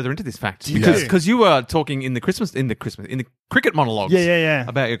looked further into this fact you? because you were talking in the cricket monologues. Yeah.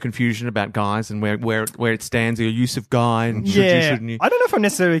 About your confusion about guys and where it stands, your use of guy and should you, shouldn't you? I don't know if I'm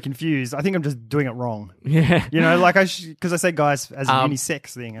necessarily confused. I think I'm just doing it wrong. Yeah. You know, like because I say guys as a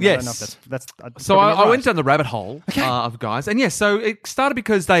unisex thing. And yes. I don't know if that's So probably not I right. went down the rabbit hole of guys, and so it started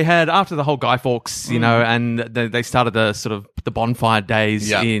because they had after the whole Guy Fawkes, and they started the sort of the bonfire days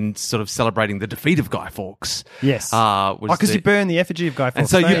in sort of celebrating the defeat of Guy Fawkes. Yes. Because you burn the effigy of Guy Fawkes. And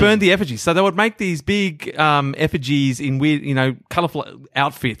so you burned the effigy. So they would make these big effigies in weird, colourful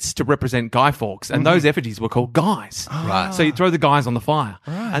outfits to represent Guy Fawkes, and those effigies were called guys. Right. So you throw the guys on the fire,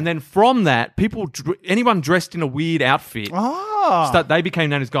 and then from that, anyone dressed in a weird outfit, they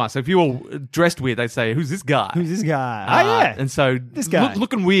became known as guys. So if you were dressed weird, they'd say, "Who's this guy? Who's this guy?" And so this guy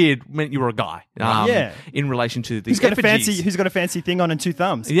looking weird meant you were a guy. In relation to the who's got effigies. who's got a fancy thing on and two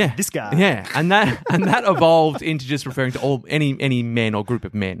thumbs? Yeah, this guy. Yeah, and that evolved into just referring to any men or group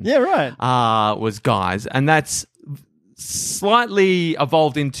of men. Yeah, right. Was guys, and that's slightly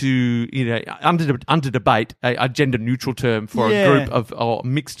evolved into under debate a gender neutral term for a group of or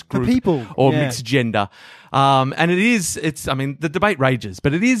mixed group people or mixed gender. And the debate rages,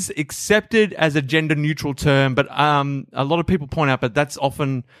 but it is accepted as a gender neutral term. But a lot of people point out, but that's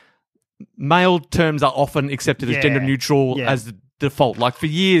often male terms are often accepted as gender neutral as the default. Like for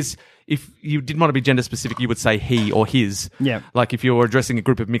years, if you didn't want to be gender specific, you would say he or his. Yeah. Like if you were addressing a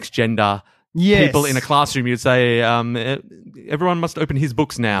group of mixed gender people in a classroom, you'd say, everyone must open his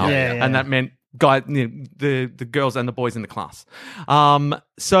books now. Yeah. And that meant the girls and the boys in the class.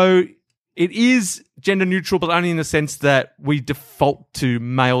 So it is gender neutral, but only in the sense that we default to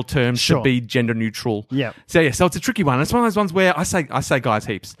male terms to be gender neutral. Yeah. So it's a tricky one. It's one of those ones where I say guys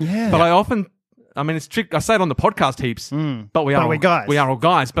heaps. Yeah. But it's tricky. I say it on the podcast heaps, but we're guys. We are all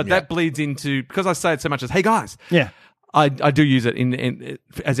guys. But that bleeds into, because I say it so much as, hey guys. Yeah. I do use it in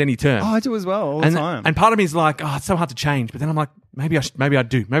as any term. Oh, I do as well all the time. And part of me is like, it's so hard to change. But then I'm like, maybe I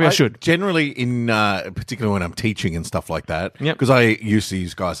do. Maybe I should. Generally, particularly when I'm teaching and stuff like that, Yep. because I used to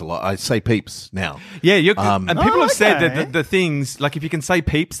use guys a lot. I say peeps now. Yeah, and people have said okay. that the things, like if you can say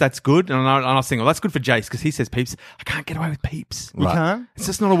peeps, that's good. And I was thinking, well, that's good for Jace because he says peeps. I can't get away with peeps. You can't? It's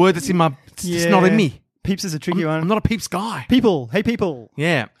just not a word that's in my, it's just not in me. Peeps is a tricky one. I'm not a peeps guy. People. Hey, people.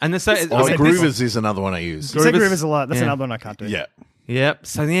 Yeah. And so Groovers is another one I use. You say groovers a lot. That's Yeah. another one I can't do. Yeah. Yep.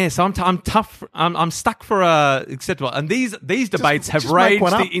 So I'm tough. I'm stuck for acceptable. And these debates have just make raged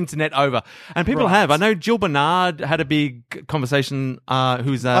one the up. internet over, and people have. I know Jill Bernard had a big conversation.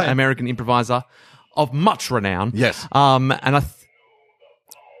 Who's an American improviser of much renown. Yes. And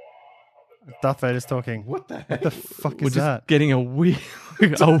Darth Vader's talking. What the fuck we're is just that? getting a weird.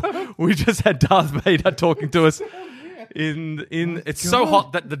 We just had Darth Vader talking to us. It's so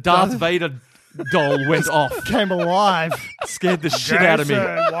hot that the Darth Vader doll went off. Came alive. Scared the shit out of me.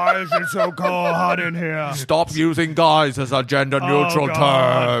 Why is it so cold hot in here? Stop using guys as a gender neutral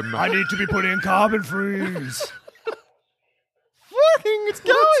term. I need to be put in carbon freeze. Fucking, it's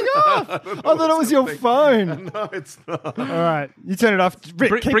going off. I thought it was your phone. No, it's not. All right, you turn it off.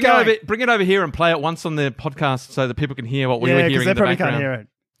 Rick, keep Bring going. it over here and play it once on the podcast so that people can hear what we were hearing because they in the probably background. can't hear it.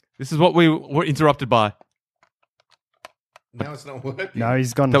 This is what we were interrupted by. Now it's not working. No,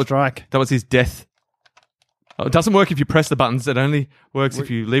 he's gone to strike. That was his death. Oh, it doesn't work if you press the buttons. It only works if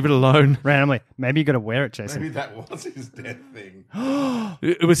you leave it alone. Randomly. Maybe you got to wear it, Jason. Maybe that was his death thing.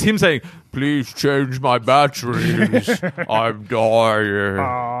 It was him saying, "Please change my batteries. I'm dying.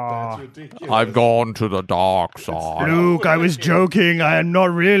 That's ridiculous. I've gone to the dark side." Luke, I was joking. I am not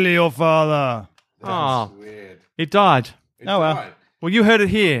really your father. Oh, Weird. it died. Oh, well. Right. Well, you heard it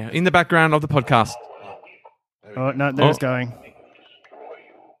here in the background of the podcast. Oh, no, there's going.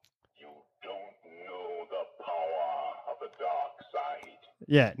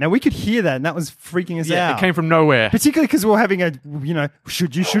 Yeah, now we could hear that, and that was freaking us Yeah, out. it came from nowhere. Particularly because we're having a,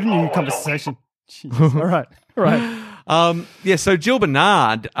 should you, shouldn't you conversation. Jesus. All right. So Jill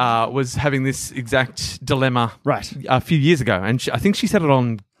Bernard was having this exact dilemma Right. a few years ago, and I think she said it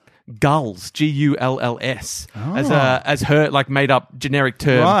on Gulls, Gulls, as her like made up generic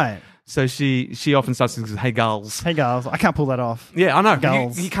term. Right. So she often starts things with "Hey girls." Hey, girls. I can't pull that off. Yeah, I know.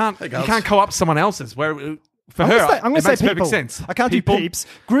 Girls. You can't girls. co-opt someone else's. Where for her, I'm going to it say makes people. perfect sense. I can't People. do peeps.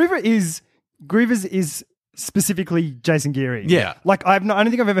 Groovers is specifically Jason Geary. Yeah. Like I don't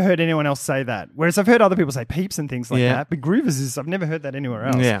think I've ever heard anyone else say that. Whereas I've heard other people say peeps and things like Yeah. that. But Groovers I've never heard that anywhere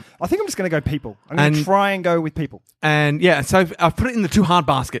else. Yeah. I think I'm just going to go people. I'm going to And- try and go with people. And yeah, so I've put it in the too hard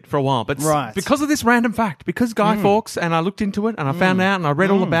basket for a while, but Right. because of this random fact, because Guy Fawkes, and I looked into it and I found out and I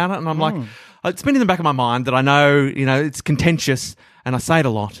read all about it, and I'm like, it's been in the back of my mind that I know, it's contentious and I say it a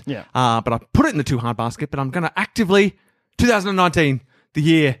lot. Yeah. But I put it in the too hard basket, but I'm going to actively, 2019, the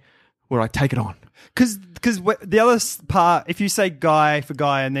year where I take it on. Because the other part, if you say guy for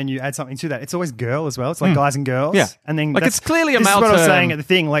guy and then you add something to that, it's always girl as well. It's like guys and girls. Yeah. And then Like, that's- it's clearly a this male is what I was term. saying at the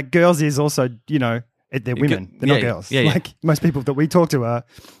thing. Like girls is also, they're women. They're not yeah, girls. yeah, yeah. Like most people that we talk to are,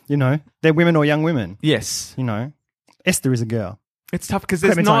 they're women or young women. Yes. Esther is a girl. It's tough because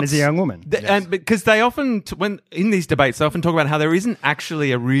there's Clementine not is a young woman. And because they often, when in these debates, they often talk about how there isn't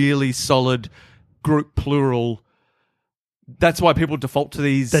actually a really solid group plural. That's why people default to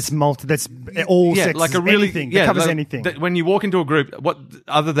these. That's all sexes, like a really anything. That covers like, anything. When you walk into a group, what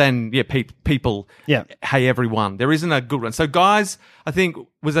other than people, Yeah. hey everyone, there isn't a good one. So guys, I think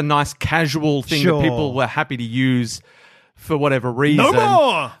was a nice casual thing Sure. that people were happy to use for whatever reason. No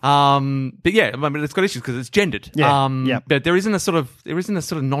more! But yeah, I mean, it's got issues because it's gendered. Yeah, yeah. But there isn't a sort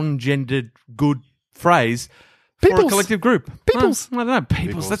of non-gendered good phrase for a Peoples. collective group. Peoples. I don't know.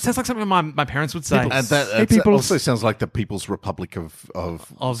 Peoples. That sounds like something my parents would say. And that Hey, peoples. also sounds like the People's Republic of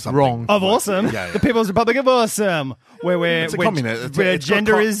something. wrong. Of awesome. Yeah. The People's Republic of Awesome. Where It's a communist. where It's got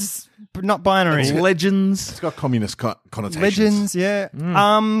gender is not binary. Legends. It's got communist connotations. Legends, yeah.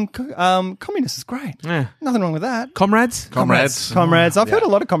 Communist is great. Yeah. Nothing wrong with that. Comrades. Comrades. Comrades. I've Yeah. heard a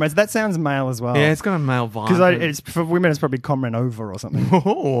lot of comrades. That sounds male as well. Yeah, it's got a male vibe. Because it's for women, it's probably Comrade Over or something.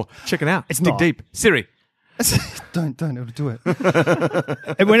 Oh, check it out. It's Dig not. deep. Siri. don't it'll do it.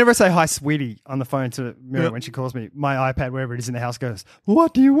 And whenever I say hi, sweetie, on the phone to Mira when she calls me, my iPad, wherever it is in the house, goes,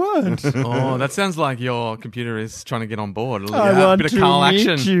 "What do you want?" Oh, that sounds like your computer is trying to get on board. A I little want bit to of Carl meet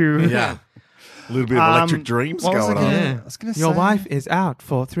action. you. Yeah. A little bit of electric dreams what was going I on. gonna- Yeah. I was gonna Your say- wife is out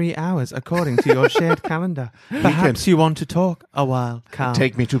for 3 hours according to your shared calendar. Perhaps you want to talk a while, Carl.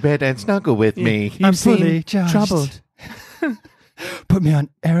 Take me to bed and snuggle with me. You I'm seem fully charged. troubled. Put me on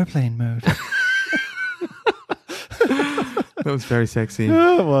airplane mode. That was very sexy. It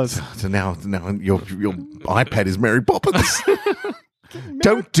was. So now your iPad is Mary Poppins.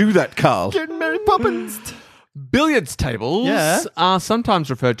 Don't do that, Carl. Getting Mary Poppins. Billiards tables Yeah. are sometimes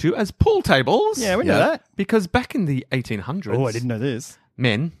referred to as pool tables. Yeah, we know Yeah. that. Because back in the 1800s, Oh, I didn't know this.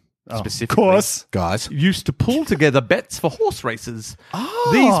 men Of specifically course. Guys. used to pool together bets for horse races. Oh.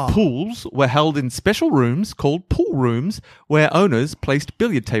 These pools were held in special rooms called pool rooms where owners placed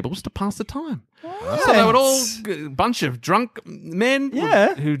billiard tables to pass the time. So they would all, a bunch of drunk men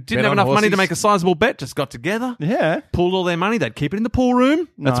Yeah. who didn't Bet have on enough money to horses. make a sizable bet, just got together, Yeah. pooled all their money. They'd keep it in the pool room.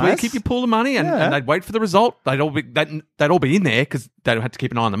 That's where you Nice. keep your pool of money, and, Yeah. and they'd wait for the result. They'd all be in there because they had to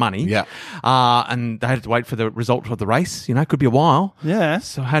keep an eye on the money. Yeah. And they had to wait for the result of the race. Could be a while. Yeah.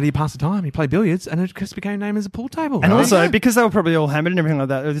 So how do you pass the time? You play billiards, and it just became named as a pool table. And right? also, because they were probably all hammered and everything like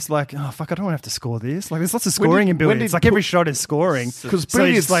that, they're just like, oh, fuck, I don't want to have to score this. Like, there's lots of scoring in when billiards. did Like, every shot is scoring. 'Cause So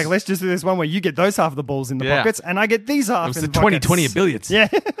billiards- it's like, let's just do this one where you get those half of the balls in the Yeah. pockets and I get these half it was in the the pockets. 2020 of billiards. Yeah.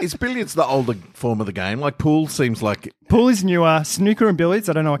 Is billiards the older form of the game? Like pool seems like Pool is newer. Snooker and billiards,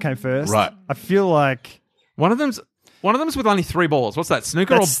 I don't know what came first. Right. I feel like One of them's with only 3 balls. What's that?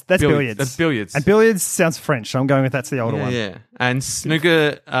 Snooker that's or billiards. That's billiards. And billiards sounds French, so I'm going with that's the older yeah, one. yeah. And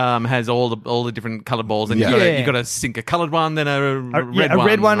snooker has all the different coloured balls, and Yeah. you got to sink a coloured one, then a red a one,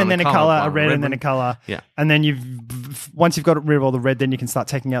 red one and then a coloured color, one, a red and then one. a color. Yeah. And then once you've got rid of all the red, then you can start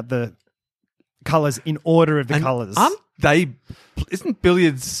taking out the colors in order of the And colors. Isn't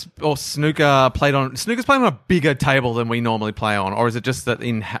billiards or snooker's played on a bigger table than we normally play on, or is it just that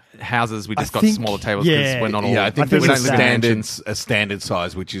in houses we just got think- smaller tables because yeah. we're not all? I think think there's it's a standard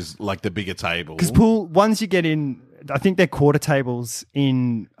size, which is like the bigger table. Because pool, ones you get in, I think they're quarter tables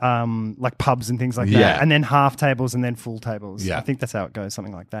in like pubs and things like that, Yeah. and then half tables and then full tables. Yeah. I think that's how it goes,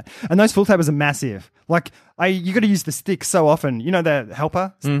 something like that. And those full tables are massive. Like you got to use the stick so often. You know the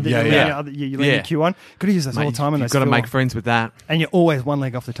helper, that Yeah, you yeah. lean you lean Yeah. your cue on. Got to use those all the time. You've those got to fill. make friends with that. and you're always one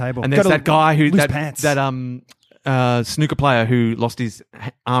leg off the table. And there's Gotta that guy who loose pants. that snooker player who lost his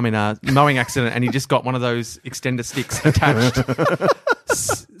arm in a mowing accident, and he just got one of those extender sticks attached.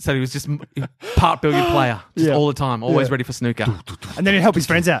 So he was just part billiard player, just Yeah. all the time, always Yeah. ready for snooker. and then he'd help his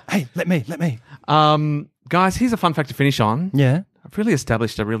friends out. Hey, let me. Guys, here's a fun fact to finish on. Yeah. I've really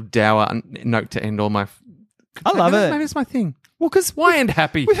established a real dour note to end all my. I love it. Maybe it's my thing. Well, because Why end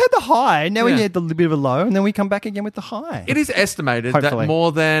happy? we've had the high, now we Yeah. had the little bit of a low, and then we come back again with the high. It is estimated Hopefully. that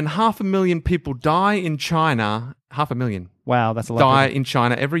more than 500,000 people die in China. 500,000 Wow, that's a lot. die of people. in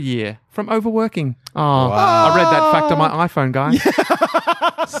China every year from overworking. Oh, I read that fact on my iPhone, guys.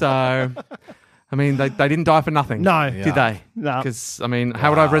 So, I mean, they didn't die for nothing. No. Did they? No. Because, I mean, how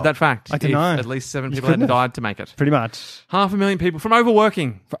would I have read that fact? I don't if know. At least 7 You people hadn't couldn't have. died to make it. Pretty much. 500,000 people from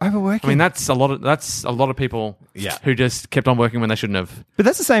overworking. For overworking. I mean, that's a lot of people Yeah. who just kept on working when they shouldn't have. But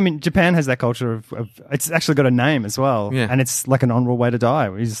that's the same in Japan has that culture of it's actually got a name as well. Yeah. And it's like an honorable way to die.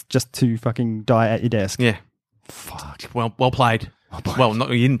 It's just to fucking die at your desk. Yeah. Fuck. Well played. Well,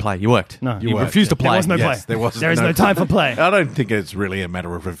 you didn't play. You worked. No. You You worked, refused to There play. was no Yes, play. there was There is no no time for play. I don't think it's really a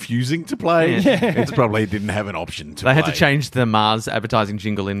matter of refusing to play. It's probably didn't have an option to They had play. to change the Mars advertising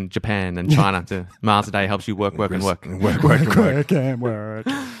jingle in Japan and China to Mars a day helps you work and work. Work. Work and work.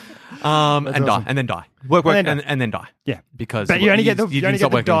 And awesome. die. And then die. Work And and then die. Yeah. Because But you only get the you you only didn't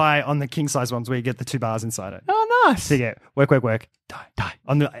stop get the working. die on the king size ones where you get the 2 bars inside it. Oh, nice. So you get work, die.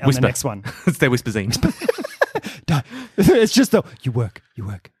 On the Whisper. next one. It's their whisper zine. Die. It's just the you work, you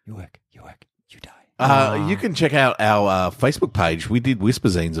die. You can check out our Facebook page. We did Whisper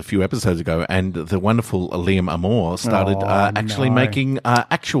Zines a few episodes ago, and the wonderful Liam Amor started Oh, actually no. making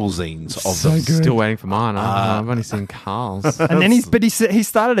actual zines of So them. good. Still waiting for mine. I've only seen Carl's. And then he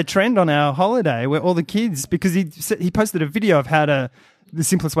started a trend on our holiday where all the kids, because he posted a video of how to, the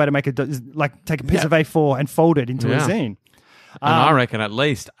simplest way to make take a piece Yeah. of A4 and fold it into a Yeah. zine. And I reckon at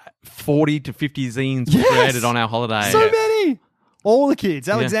least 40 to 50 zines were Yes. created on our holiday. So many. All the kids.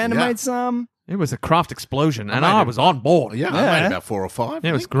 Alexander Yeah. made some. It was a craft explosion, and made I it. was on board. Yeah, I Yeah. made about 4 or 5. Yeah,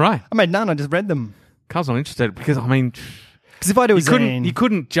 it was great. I made none. I just read them. Carl's not interested because, I mean, Because if I do a you zine,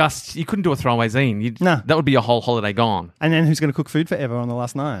 couldn't do a throwaway zine. No. That would be your whole holiday gone. and then who's going to cook food forever on the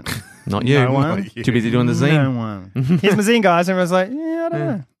last night? Not you. No one. Too busy doing the zine. No one. Here's my zine, guys. Everyone's like, yeah, I don't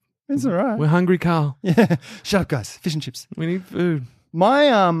know. It's all right. We're hungry, Carl. Yeah. Shut up, guys. Fish and chips. We need food.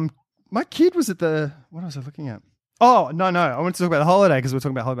 My kid was at the, what was I looking at? Oh, no. I wanted to talk about the holiday because we were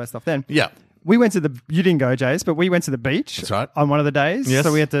talking about holiday stuff then. Yeah. We went to you didn't go, Jace, but we went to the beach. That's right. On one of the days. Yes.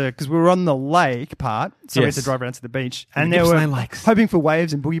 So we had to, because we were on the lake part, so we had Yes. to drive around to the beach. And the there were Gippsland Lakes. hoping for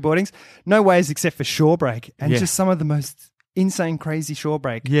waves and boogie boardings. No waves except for shore break. And Yeah. just some of the most insane, crazy shore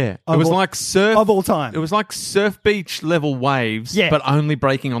break. Yeah. It of was all- like surf. of all time. It was like surf beach level waves, Yeah. but only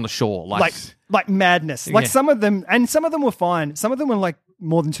breaking on the shore. Like madness. Like Yeah. some of them were fine. Some of them were like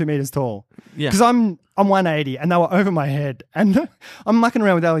more than 2 meters tall. Yeah. Because I'm 180 and they were over my head. And I'm mucking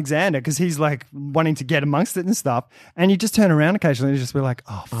around with Alexander because he's like wanting to get amongst it and stuff. And you just turn around occasionally and just be like,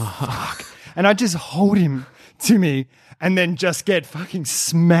 oh, fuck. And I just hold him to me and then just get fucking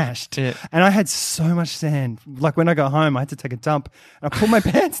smashed. Yeah. And I had so much sand. Like when I got home, I had to take a dump and I pulled my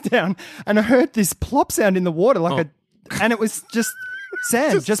pants down and I heard this plop sound in the water and it was just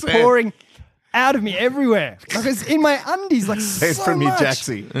sand, just sand. pouring out of me everywhere. Like it's in my undies, like Sand so from your much.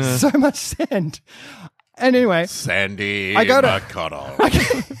 Jaxie. So much sand. And anyway, Sandy I go to- McConnell.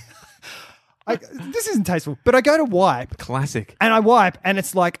 this isn't tasteful, but I go to wipe classic. and I wipe and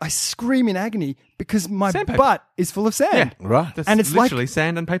it's like I scream in agony because my Sandpaper. butt is full of sand. Right. That's And it's like- literally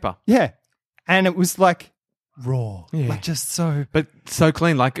sand and paper. Yeah. And it was like raw. Yeah. Like just so But so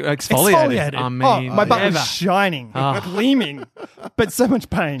clean, like exfoliated. exfoliated. I mean, oh, my butt ever. was shining, gleaming, but so much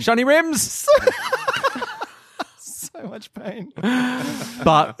pain. Shiny rims. So much pain.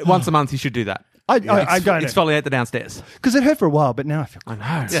 But once a month, you should do that. I go Exfoliate the downstairs. because it hurt for a while, but now I feel. I know.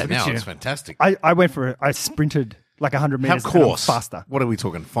 Yeah, Look at now you. it's fantastic. I went for it. I sprinted like 100 How meters. and I'm coarse? faster. What are we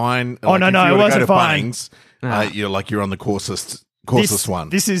talking? Fine? Oh, no, if no, you it were to wasn't go to fine. Bunnings, you're on the coarsest This, one.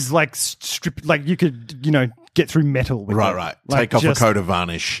 This is like strip. Like you could, get through metal. With Right, it. right. Like Take off just- a coat of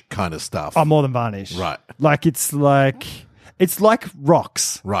varnish kind of stuff. Oh, more than varnish. Right. Like it's like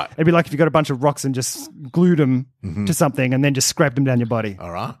rocks. Right. It'd be like if you got a bunch of rocks and just glued them to something and then just scraped them down your body.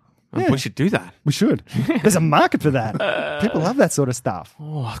 All right. We should do that. We should. There's a market for that. People love that sort of stuff.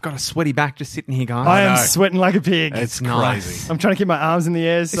 Oh, I've got a sweaty back just sitting here, guys. I am know. sweating like a pig. It's nice. crazy. I'm trying to keep my arms in the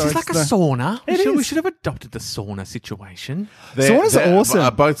air. This So is like a it's sauna. It We is. should have adopted the sauna situation. Saunas are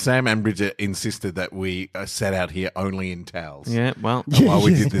awesome. Both Sam and Bridget insisted that we sat out here only in towels Yeah, well, while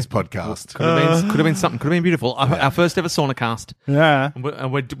we did this podcast. could have been something. Could have been beautiful. Our first ever sauna cast. yeah.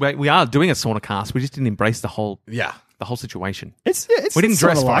 And we are doing a sauna cast. We just didn't embrace the whole situation. It's We didn't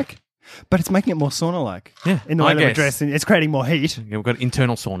dress for sauna-like, but it's making it more sauna-like. Yeah, In the I way that we're guess. dressing. It's creating more heat. Yeah, we've got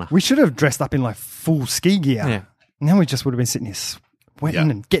internal sauna. We should have dressed up in like full ski gear. Yeah. And then we just would have been sitting here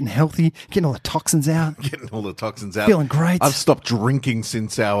sweating and getting healthy, getting all the toxins out. Getting all the toxins out. Feeling great. I've stopped drinking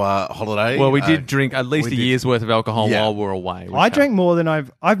since our holiday. Well, we did drink at least we a did. year's worth of alcohol Yeah. while we're away. I drank more than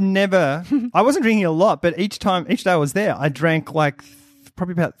I've never. I wasn't drinking a lot, but each day I was there, I drank like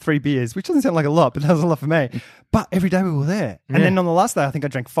probably about 3 beers, which doesn't sound like a lot, but that was a lot for me. But every day we were there, and then on the last day, I think I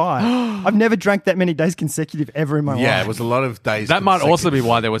drank 5. I've never drank that many days consecutive ever in my life. Yeah, it was a lot of days. That might also be consecutive.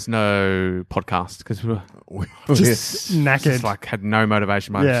 why there was no podcast, because we were just knackered. just like had no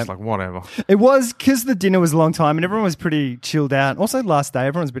motivation. But Yeah. just like whatever. It was because the dinner was a long time and everyone was pretty chilled out. Also, last day,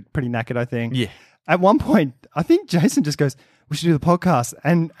 everyone was pretty knackered, I think. Yeah. At one point, I think Jason just goes, "We should do the podcast."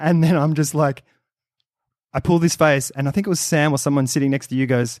 And then I'm just like, I pull this face, and I think it was Sam or someone sitting next to you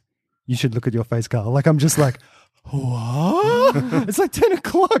goes, "You should look at your face, Carl." Like, I'm just like, what? It's like 10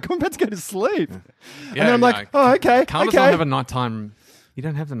 o'clock. I'm about to go to sleep. and then I'm like, oh, okay. Carl does okay. not have a nighttime. You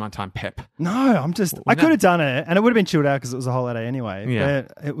don't have the nighttime pep. No, I'm just, I could have done it, and it would have been chilled out because it was a holiday anyway. Yeah.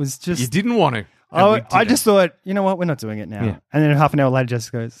 But it was just. You didn't want to. and we I did just thought, you know what, we're not doing it now. Yeah. And then half an hour later,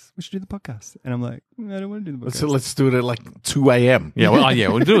 Jessica goes, "We should do the podcast." And I'm like, "I don't want to do the podcast." So let's do it at like 2 a.m. Yeah, well,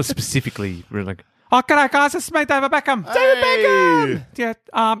 we'll do it specifically. We're like, oh, g'day guys, it's me, David Beckham. David Beckham!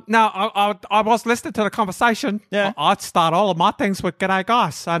 Yeah. No, I was listening to the conversation. Yeah. I'd start all of my things with "g'day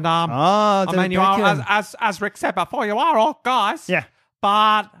guys," and I David mean, you are Beckham. as Rick said before, you are all guys. Yeah.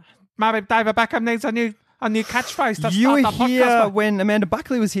 But maybe David Beckham needs a new catchphrase to You start were the podcast here with. when Amanda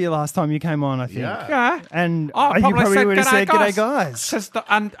Buckley was here last time you came on, I think. Yeah. Yeah. And I you probably said, would have said, "G'day, "G'day, guys." Just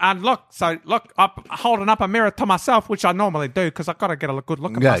and look, I'm holding up a mirror to myself, which I normally do because I've got to get a good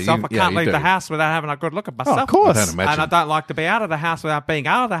look at Yeah, myself. you- I yeah, can't you leave do. the house without having a good look at myself. Oh, of course. I don't imagine. And I don't like to be out of the house without being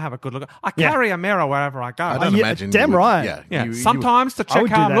able to have a good look. I Yeah. carry a mirror wherever I go. I don't yeah, imagine. damn you would- right. Yeah. Yeah, you- sometimes to I would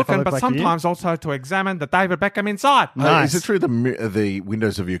check do how that I'm if I looking, looked but like you. sometimes also to examine the David Beckham inside. Nice. Is it true the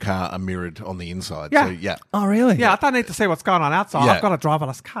windows of your car are mirrored on the inside? Yeah. So, yeah. Oh, really? Yeah, I don't need to see what's going on outside. Yeah. I've got a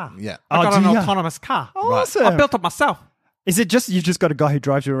driverless car. Yeah. I've Oh, got an do ya? autonomous car. Awesome. I built it myself. Is it just, you've just got a guy who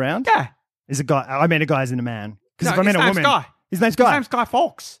drives you around? Yeah. Is a guy, I mean a guy isn't a man. Because No, if I meant his a name's woman. Guy. His name's His Guy. name's Guy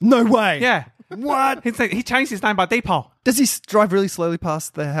Fawkes. No way. Yeah. What? He changed his name by default. Does he drive really slowly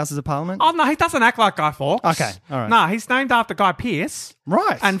past the Houses of Parliament? Oh, no, he doesn't act like Guy Fawkes. Okay, all right. No, he's named after Guy Pearce.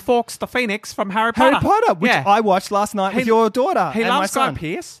 Right. And Fawkes the Phoenix from Harry Potter. Harry Potter, which Yeah. I watched last night with your daughter He and my loves Guy son.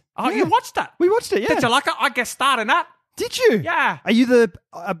 Pearce. Oh, Yeah. you watched that? We watched it, yeah. Did you like it? I guess started that. Did you? Yeah. Are you the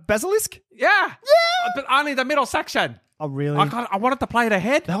basilisk? Yeah. But only the middle section. Oh, really? I wanted to play the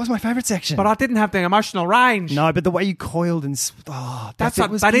head, That was my favourite section. but I didn't have the emotional range. No, but the way you coiled and... That's it what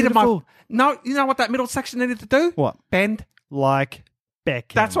was they needed beautiful. No, you know what that middle section needed to do? What? Bend. Like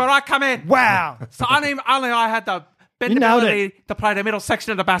Beckham. That's where I come in. Wow. So only I had the You nailed bendability to play the middle section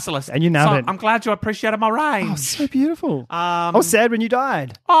of the basilisk. And you nailed so it. I'm glad you appreciated my Oh, range. so beautiful. I was sad when you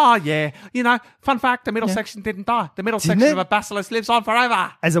died. Oh, yeah. You know, fun fact, the middle section didn't die. The middle Didn't section it? of a basilisk lives on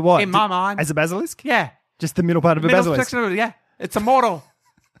forever. As a what? In my mind. As a basilisk? Yeah. Just the middle part of a Middle basilisk. section of it, yeah. It's immortal.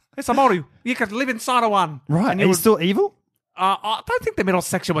 It's immortal. You could live inside of one. Right. And Are you would- still evil? I don't think the middle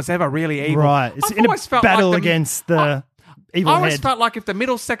section was ever really evil. Right. It's I've in a always felt battle like against the evil I always head. felt like if the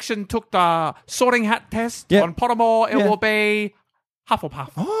middle section took the sorting hat test Yeah. on Pottermore, it Yeah. will be Hufflepuff.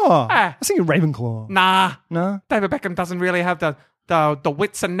 Oh. Ah. I was thinking Ravenclaw. Nah. No? David Beckham doesn't really have the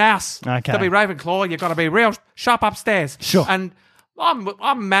wits and nous Okay. to be Ravenclaw. You've got to be real sharp upstairs. Sure. And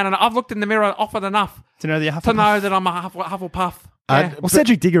I'm man enough. I've looked in the mirror often enough To know that you're Hufflepuff. to know that I'm a Hufflepuff. Yeah. Well,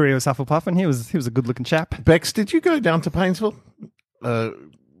 Cedric Diggory was Hufflepuff, and he was a good-looking chap. Bex, did you go down to Painesville?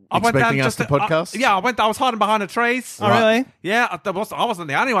 I went down Expecting us to podcast? yeah, I was hiding behind the trees. Oh, really? Yeah, I wasn't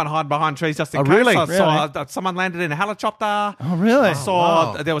the only one hiding behind trees just in Oh, case. really? I saw Really? someone landed in a helicopter. Oh, really? I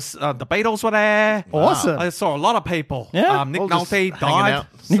saw wow. there was the Beatles were there. Awesome. I saw a lot of people. Yeah? Nick All just Nolte hanging died. out.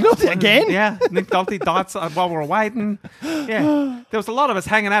 You got it again? Yeah, Nick Nolte died while we were waiting. Yeah, there was a lot of us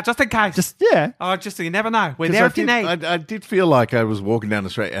hanging out just in case. Just, yeah. just you never know. We're 'Cause there I if you did, need. I did feel like I was walking down the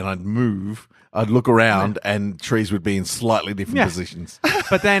street and I'd move, I'd look around and trees would be in slightly different Yeah. positions.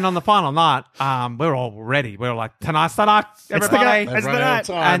 But then on the final night, we were all ready. We were like, tonight's the night, everybody. It's the Run out night.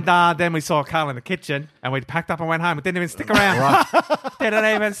 of time. And then we saw Carl in the kitchen, and we packed up and went home. We didn't even stick around.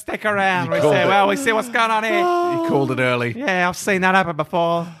 Didn't even stick around. We called said, it. well, we see what's going on here. You called it early. Yeah, I've seen that happen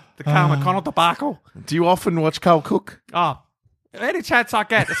before. The Carl McConnell debacle. Do you often watch Carl Cook? Oh, any chance I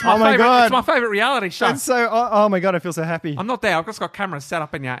get. It's my Oh my favorite. God. It's my favorite reality show. And so, oh my God, I feel so happy. I'm not there. I've just got cameras set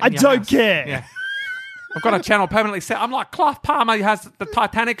up in your. I in your don't house. care. Yeah. I've got a channel permanently set. I'm like Clive Palmer, who has the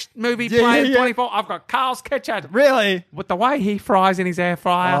Titanic movie Yeah, playing yeah, yeah. 24. I've got Carl's kitchen. Really? With the way he fries in his air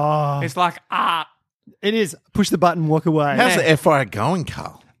fryer, Oh. it's like art. It is. Push the button, walk away. How's the air fryer going,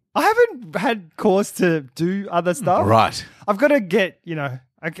 Carl? I haven't had cause to do other stuff. Right. I've got to get,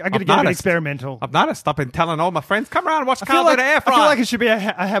 I got to get a bit noticed. experimental. I've noticed. I've been telling all my friends, come around and watch I feel Carl do the air I feel fryer. like it should be a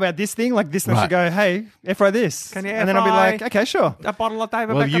how about this thing? Like this, and I should go, hey, air fry this. Can you air and then I'll be fry like, okay, sure. A bottle of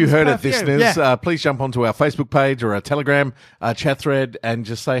David Well, Beckham's you heard it, perfume. listeners. Yeah. Please jump onto our Facebook page or our Telegram chat thread and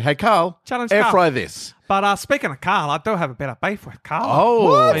just say, hey, Carl, Challenge air Carl. fry this. But speaking of Carl, I do have a bit of beef with Carl. Oh.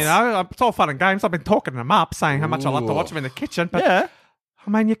 What? It's all fun and games. I've been talking him up, saying how much I love to watch him in the kitchen. But Yeah. I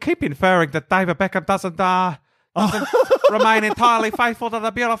mean, you keep inferring that David Beckham doesn't remain entirely faithful to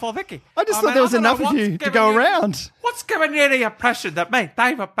the beautiful Vicky. I just thought there was don't know enough of what's you to giving go around. What's giving you the impression that me,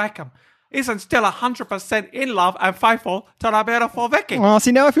 David Beckham, isn't still 100% in love and faithful to the beautiful Vicky? Oh,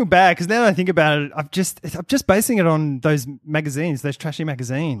 see, now I feel bad because now that I think about it, I'm just basing it on those magazines, those trashy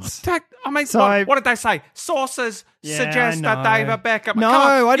magazines. I mean, So what did they say? Sources suggest I that know. David Beckham. No, Come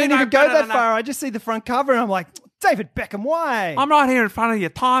on, I you didn't know even go better that than far. I just see the front cover and I'm like, David Beckham, why? I'm right here in front of you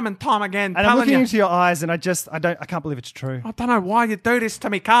time and time again and I'm telling looking you. into your eyes and I can't believe it's true. I don't know why you do this to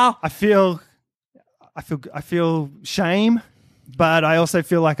me, Carl. I feel shame, but I also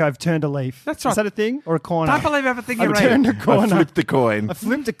feel like I've turned a leaf. That's right. Is that a thing or a corner? Don't believe everything you I've read. turned a I corner. flipped the coin. I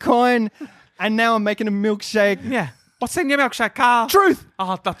flipped a coin, and now I'm making a milkshake. Yeah. What's in your milkshake, Carl? Truth.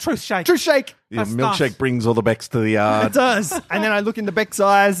 Oh, the truth shake. True shake. Your That's milkshake nice. brings all the Becks to the It yard. does. And then I look into Beck's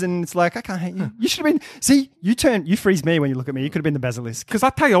eyes and it's like, I can't hate you. You should have been. See, you freeze me when you look at me. You could have been the basilisk. Because I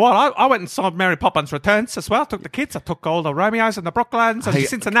tell you what, I went and saw Mary Poppins Returns as well. I took the kids. I took all the Romeos and the Brooklyns and Hey, the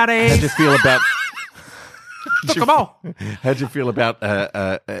Cincinnati. How'd you feel about... Took them all. How'd you feel about...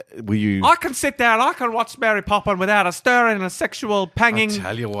 were you... I can sit there and I can watch Mary Poppins without a stir and a sexual panging I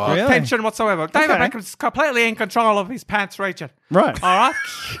tell you what. Really? tension whatsoever. David Okay. Beckham's completely in control of his pants region. Right. All right.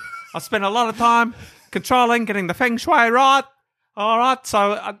 I spent a lot of time controlling, getting the feng shui right. All right.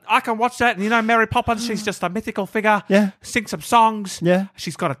 So I can watch that. And Mary Poppins, she's just a mythical figure. Yeah. Sing some songs. Yeah.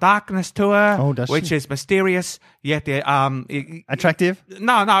 She's got a darkness to her. Oh, does which she? is mysterious, yet Attractive.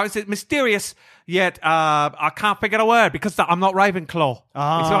 no, it's mysterious, yet I can't figure the word because I'm not Ravenclaw.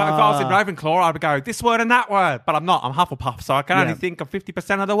 Ah. So if I was in Ravenclaw, I would go this word and that word, but I'm not. I'm Hufflepuff, so I can only Yeah. think of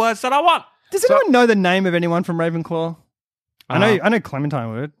 50% of the words that I want. Does anyone know the name of anyone from Ravenclaw? I know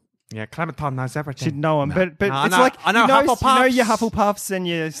Clementine would. Yeah, Clementine knows everything. She'd know him, but No, I it's know- like I know you know Hufflepuffs. your Hufflepuffs and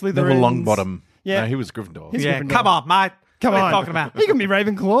your Slytherins. Neville Longbottom. Yeah. No, he was Gryffindor. He's Yeah, Gryffindor. come on, mate. Come what on. are you talking about? You can be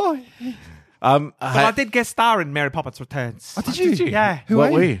Ravenclaw. Well, I did guest star in Mary Poppins Returns. Oh, did you? Yeah. Who What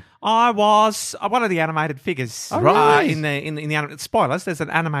are were you? you? I was one of the animated figures. Oh, right. In the animated spoilers, there's an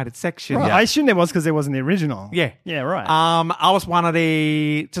animated section. Right. Yeah. I assume there was because there wasn't the original. Yeah. Yeah, right. I was one of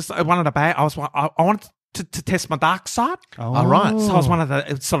the bad. I wanted to test my dark side. All right. So I was one of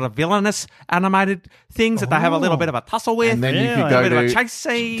the sort of villainous animated things that they have a little bit of a tussle with. And then you Yeah, could a go bit of a to chase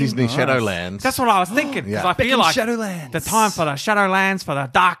scene. Disney Nice. Shadowlands. That's what I was thinking because Yeah. I feel like Shadowlands. the time for the Shadowlands, for the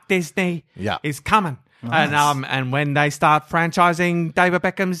dark Disney, Yeah. is coming. And when they start franchising David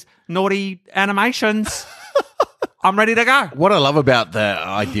Beckham's naughty animations, I'm ready to go. What I love about the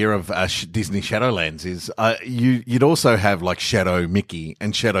idea of Disney Shadowlands is you'd also have like Shadow Mickey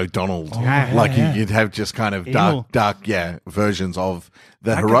and Shadow Donald. yeah, like yeah. you'd have just kind of Evil. dark versions of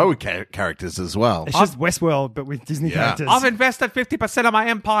the heroic characters as well. It's just Westworld, but with Disney Yeah. characters. I've invested 50% of my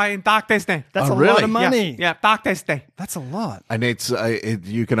empire in Dark Disney. That's Oh, a really? lot of money. Yeah, Dark Disney. That's a lot. And it's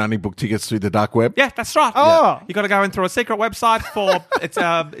you can only book tickets through the dark web. Yeah, that's right. Oh. You got to go in through a secret website for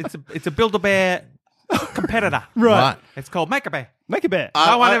it's a Build-A-Bear competitor. Right. It's called Make-A-Bear. Make a bet.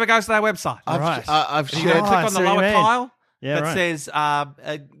 No one ever goes to their website. I've You shared. go click on the see what you lower mean. tile Yeah, that right. says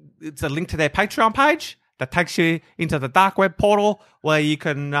it's a link to their Patreon page that takes you into the dark web portal where you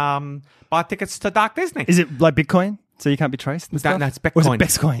can buy tickets to Dark Disney. Is it like Bitcoin? So you can't be traced? And No, stuff? no, it's Or is it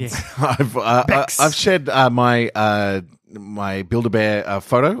Bitcoin. Beckcoins? Yeah. Becks. I've shared my Build-A-Bear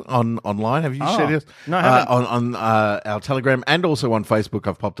photo online. Have you Oh. shared yours? No, I haven't. On our Telegram and also on Facebook.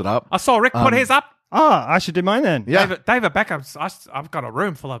 I've popped it up. I saw Rick put his up. Oh, I should do mine then. Yeah. David Beckham's. I've got a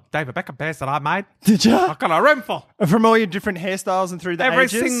room full of David Beckham bears that I made. Did you? I've got a room full. From all your different hairstyles and through the Every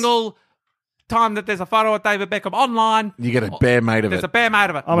ages? single time that there's a photo of David Beckham online, You get a bear made of there's it. a bear made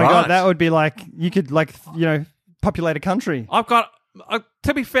of it. Oh my Right. God, that would be like, you could populate a country. I've got.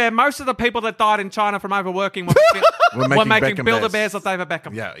 To be fair, most of the people that died in China from overworking were We're making Beckham Build-A-Bears bears. of David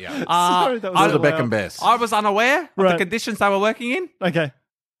Beckham. Yeah, yeah. Sorry, that was Build a so Beckham loud. bears. I was unaware of the Right. conditions they were working in. Okay.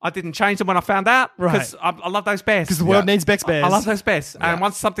 I didn't change them when I found out because I love those bears. Because the world Yeah. needs Beck's bears. I love those bears. Yeah. And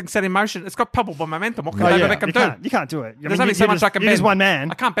once something's set in motion, it's got palpable momentum. What can Oh, David yeah. Beckham You do? can't, you can't do it. I There's mean, only so much just, I can You're bend. just one man.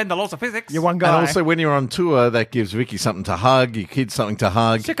 I can't bend the laws of physics. You're one guy. And also, when you're on tour, that gives Vicky something to hug, your kids something to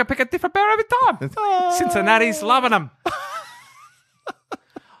hug. She can pick a different bear every time. Cincinnati's loving them.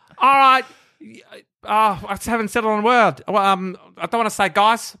 All right. I haven't settled on a word. Well, I don't want to say,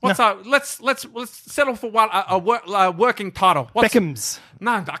 guys. Let's settle for one a working title. Beckham's.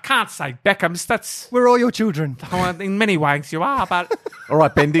 No, I can't say Beckham's. That's We're all your children. in many ways you are, but All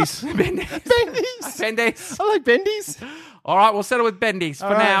right, Bendies. Bendies. I like Bendies. All right, we'll settle with Bendies for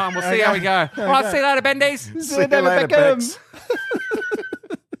now, and we'll see how we go. All right, see you later, Bendies. See you later, Becks.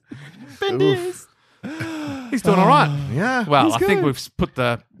 Bendies. He's doing all right. Yeah. Well, He's I think good. we've put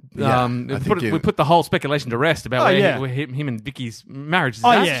the Yeah, I think we put the whole speculation to rest about yeah. him and Vicky's marriage is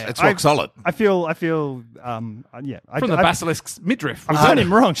Oh at. yeah, It's rock solid. I feel. From the basilisk's midriff. I've done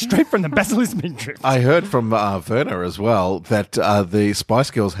him wrong, straight from the basilisk midriff. I heard from Werner as well that the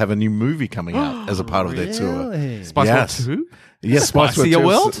Spice Girls have a new movie coming out as a part of their tour. Really? Spice Yes. World 2? Yes, Spice Spice Your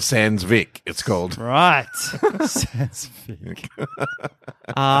World? Sans Vic, it's called. Right. Sounds big.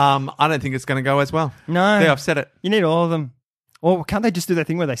 I don't think it's going to go as well. No. Yeah, I've said it. You need all of them. Or can't they just do that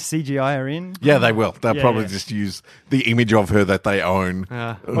thing where they CGI her in? Yeah, they will. They'll Yeah, probably yeah. just use the image of her that they own.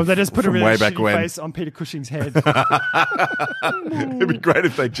 Or they just put a from really way back shitty when. face on Peter Cushing's head. It'd be great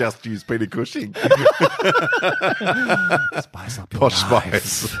if they just used Peter Cushing. Spice up your Posh life.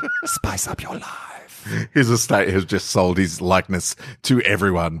 Spice. Spice up your life. His estate has just sold his likeness to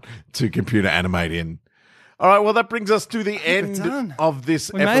everyone to computer animate in. All right, well, that brings us to the end done. of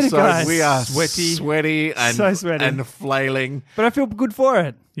this We made it, episode. guys. We are Sweaty. and, So sweaty. and flailing. But I feel good for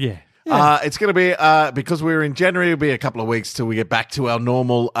it. Yeah. It's going to be, because we're in January, it'll be a couple of weeks till we get back to our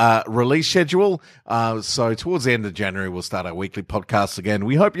normal release schedule. So towards the end of January, we'll start our weekly podcasts again.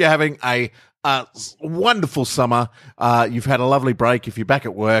 We hope you're having a wonderful summer. You've had a lovely break. If you're back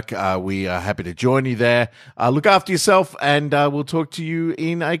at work, we are happy to join you there. Look after yourself, and we'll talk to you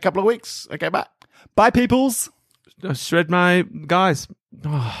in a couple of weeks. Okay, bye. Bye, peoples. Shred my guys.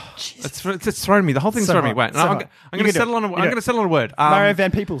 Oh, it's thrown me. The whole thing's So thrown me. hot. Wait, So no, hot. I'm You going to can do settle it. on a. You I'm do going to it. settle on a word. Mario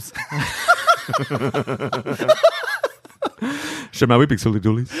Van Peoples. Shred my whipping silly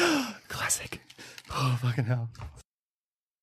doolies. Classic. Oh, fucking hell.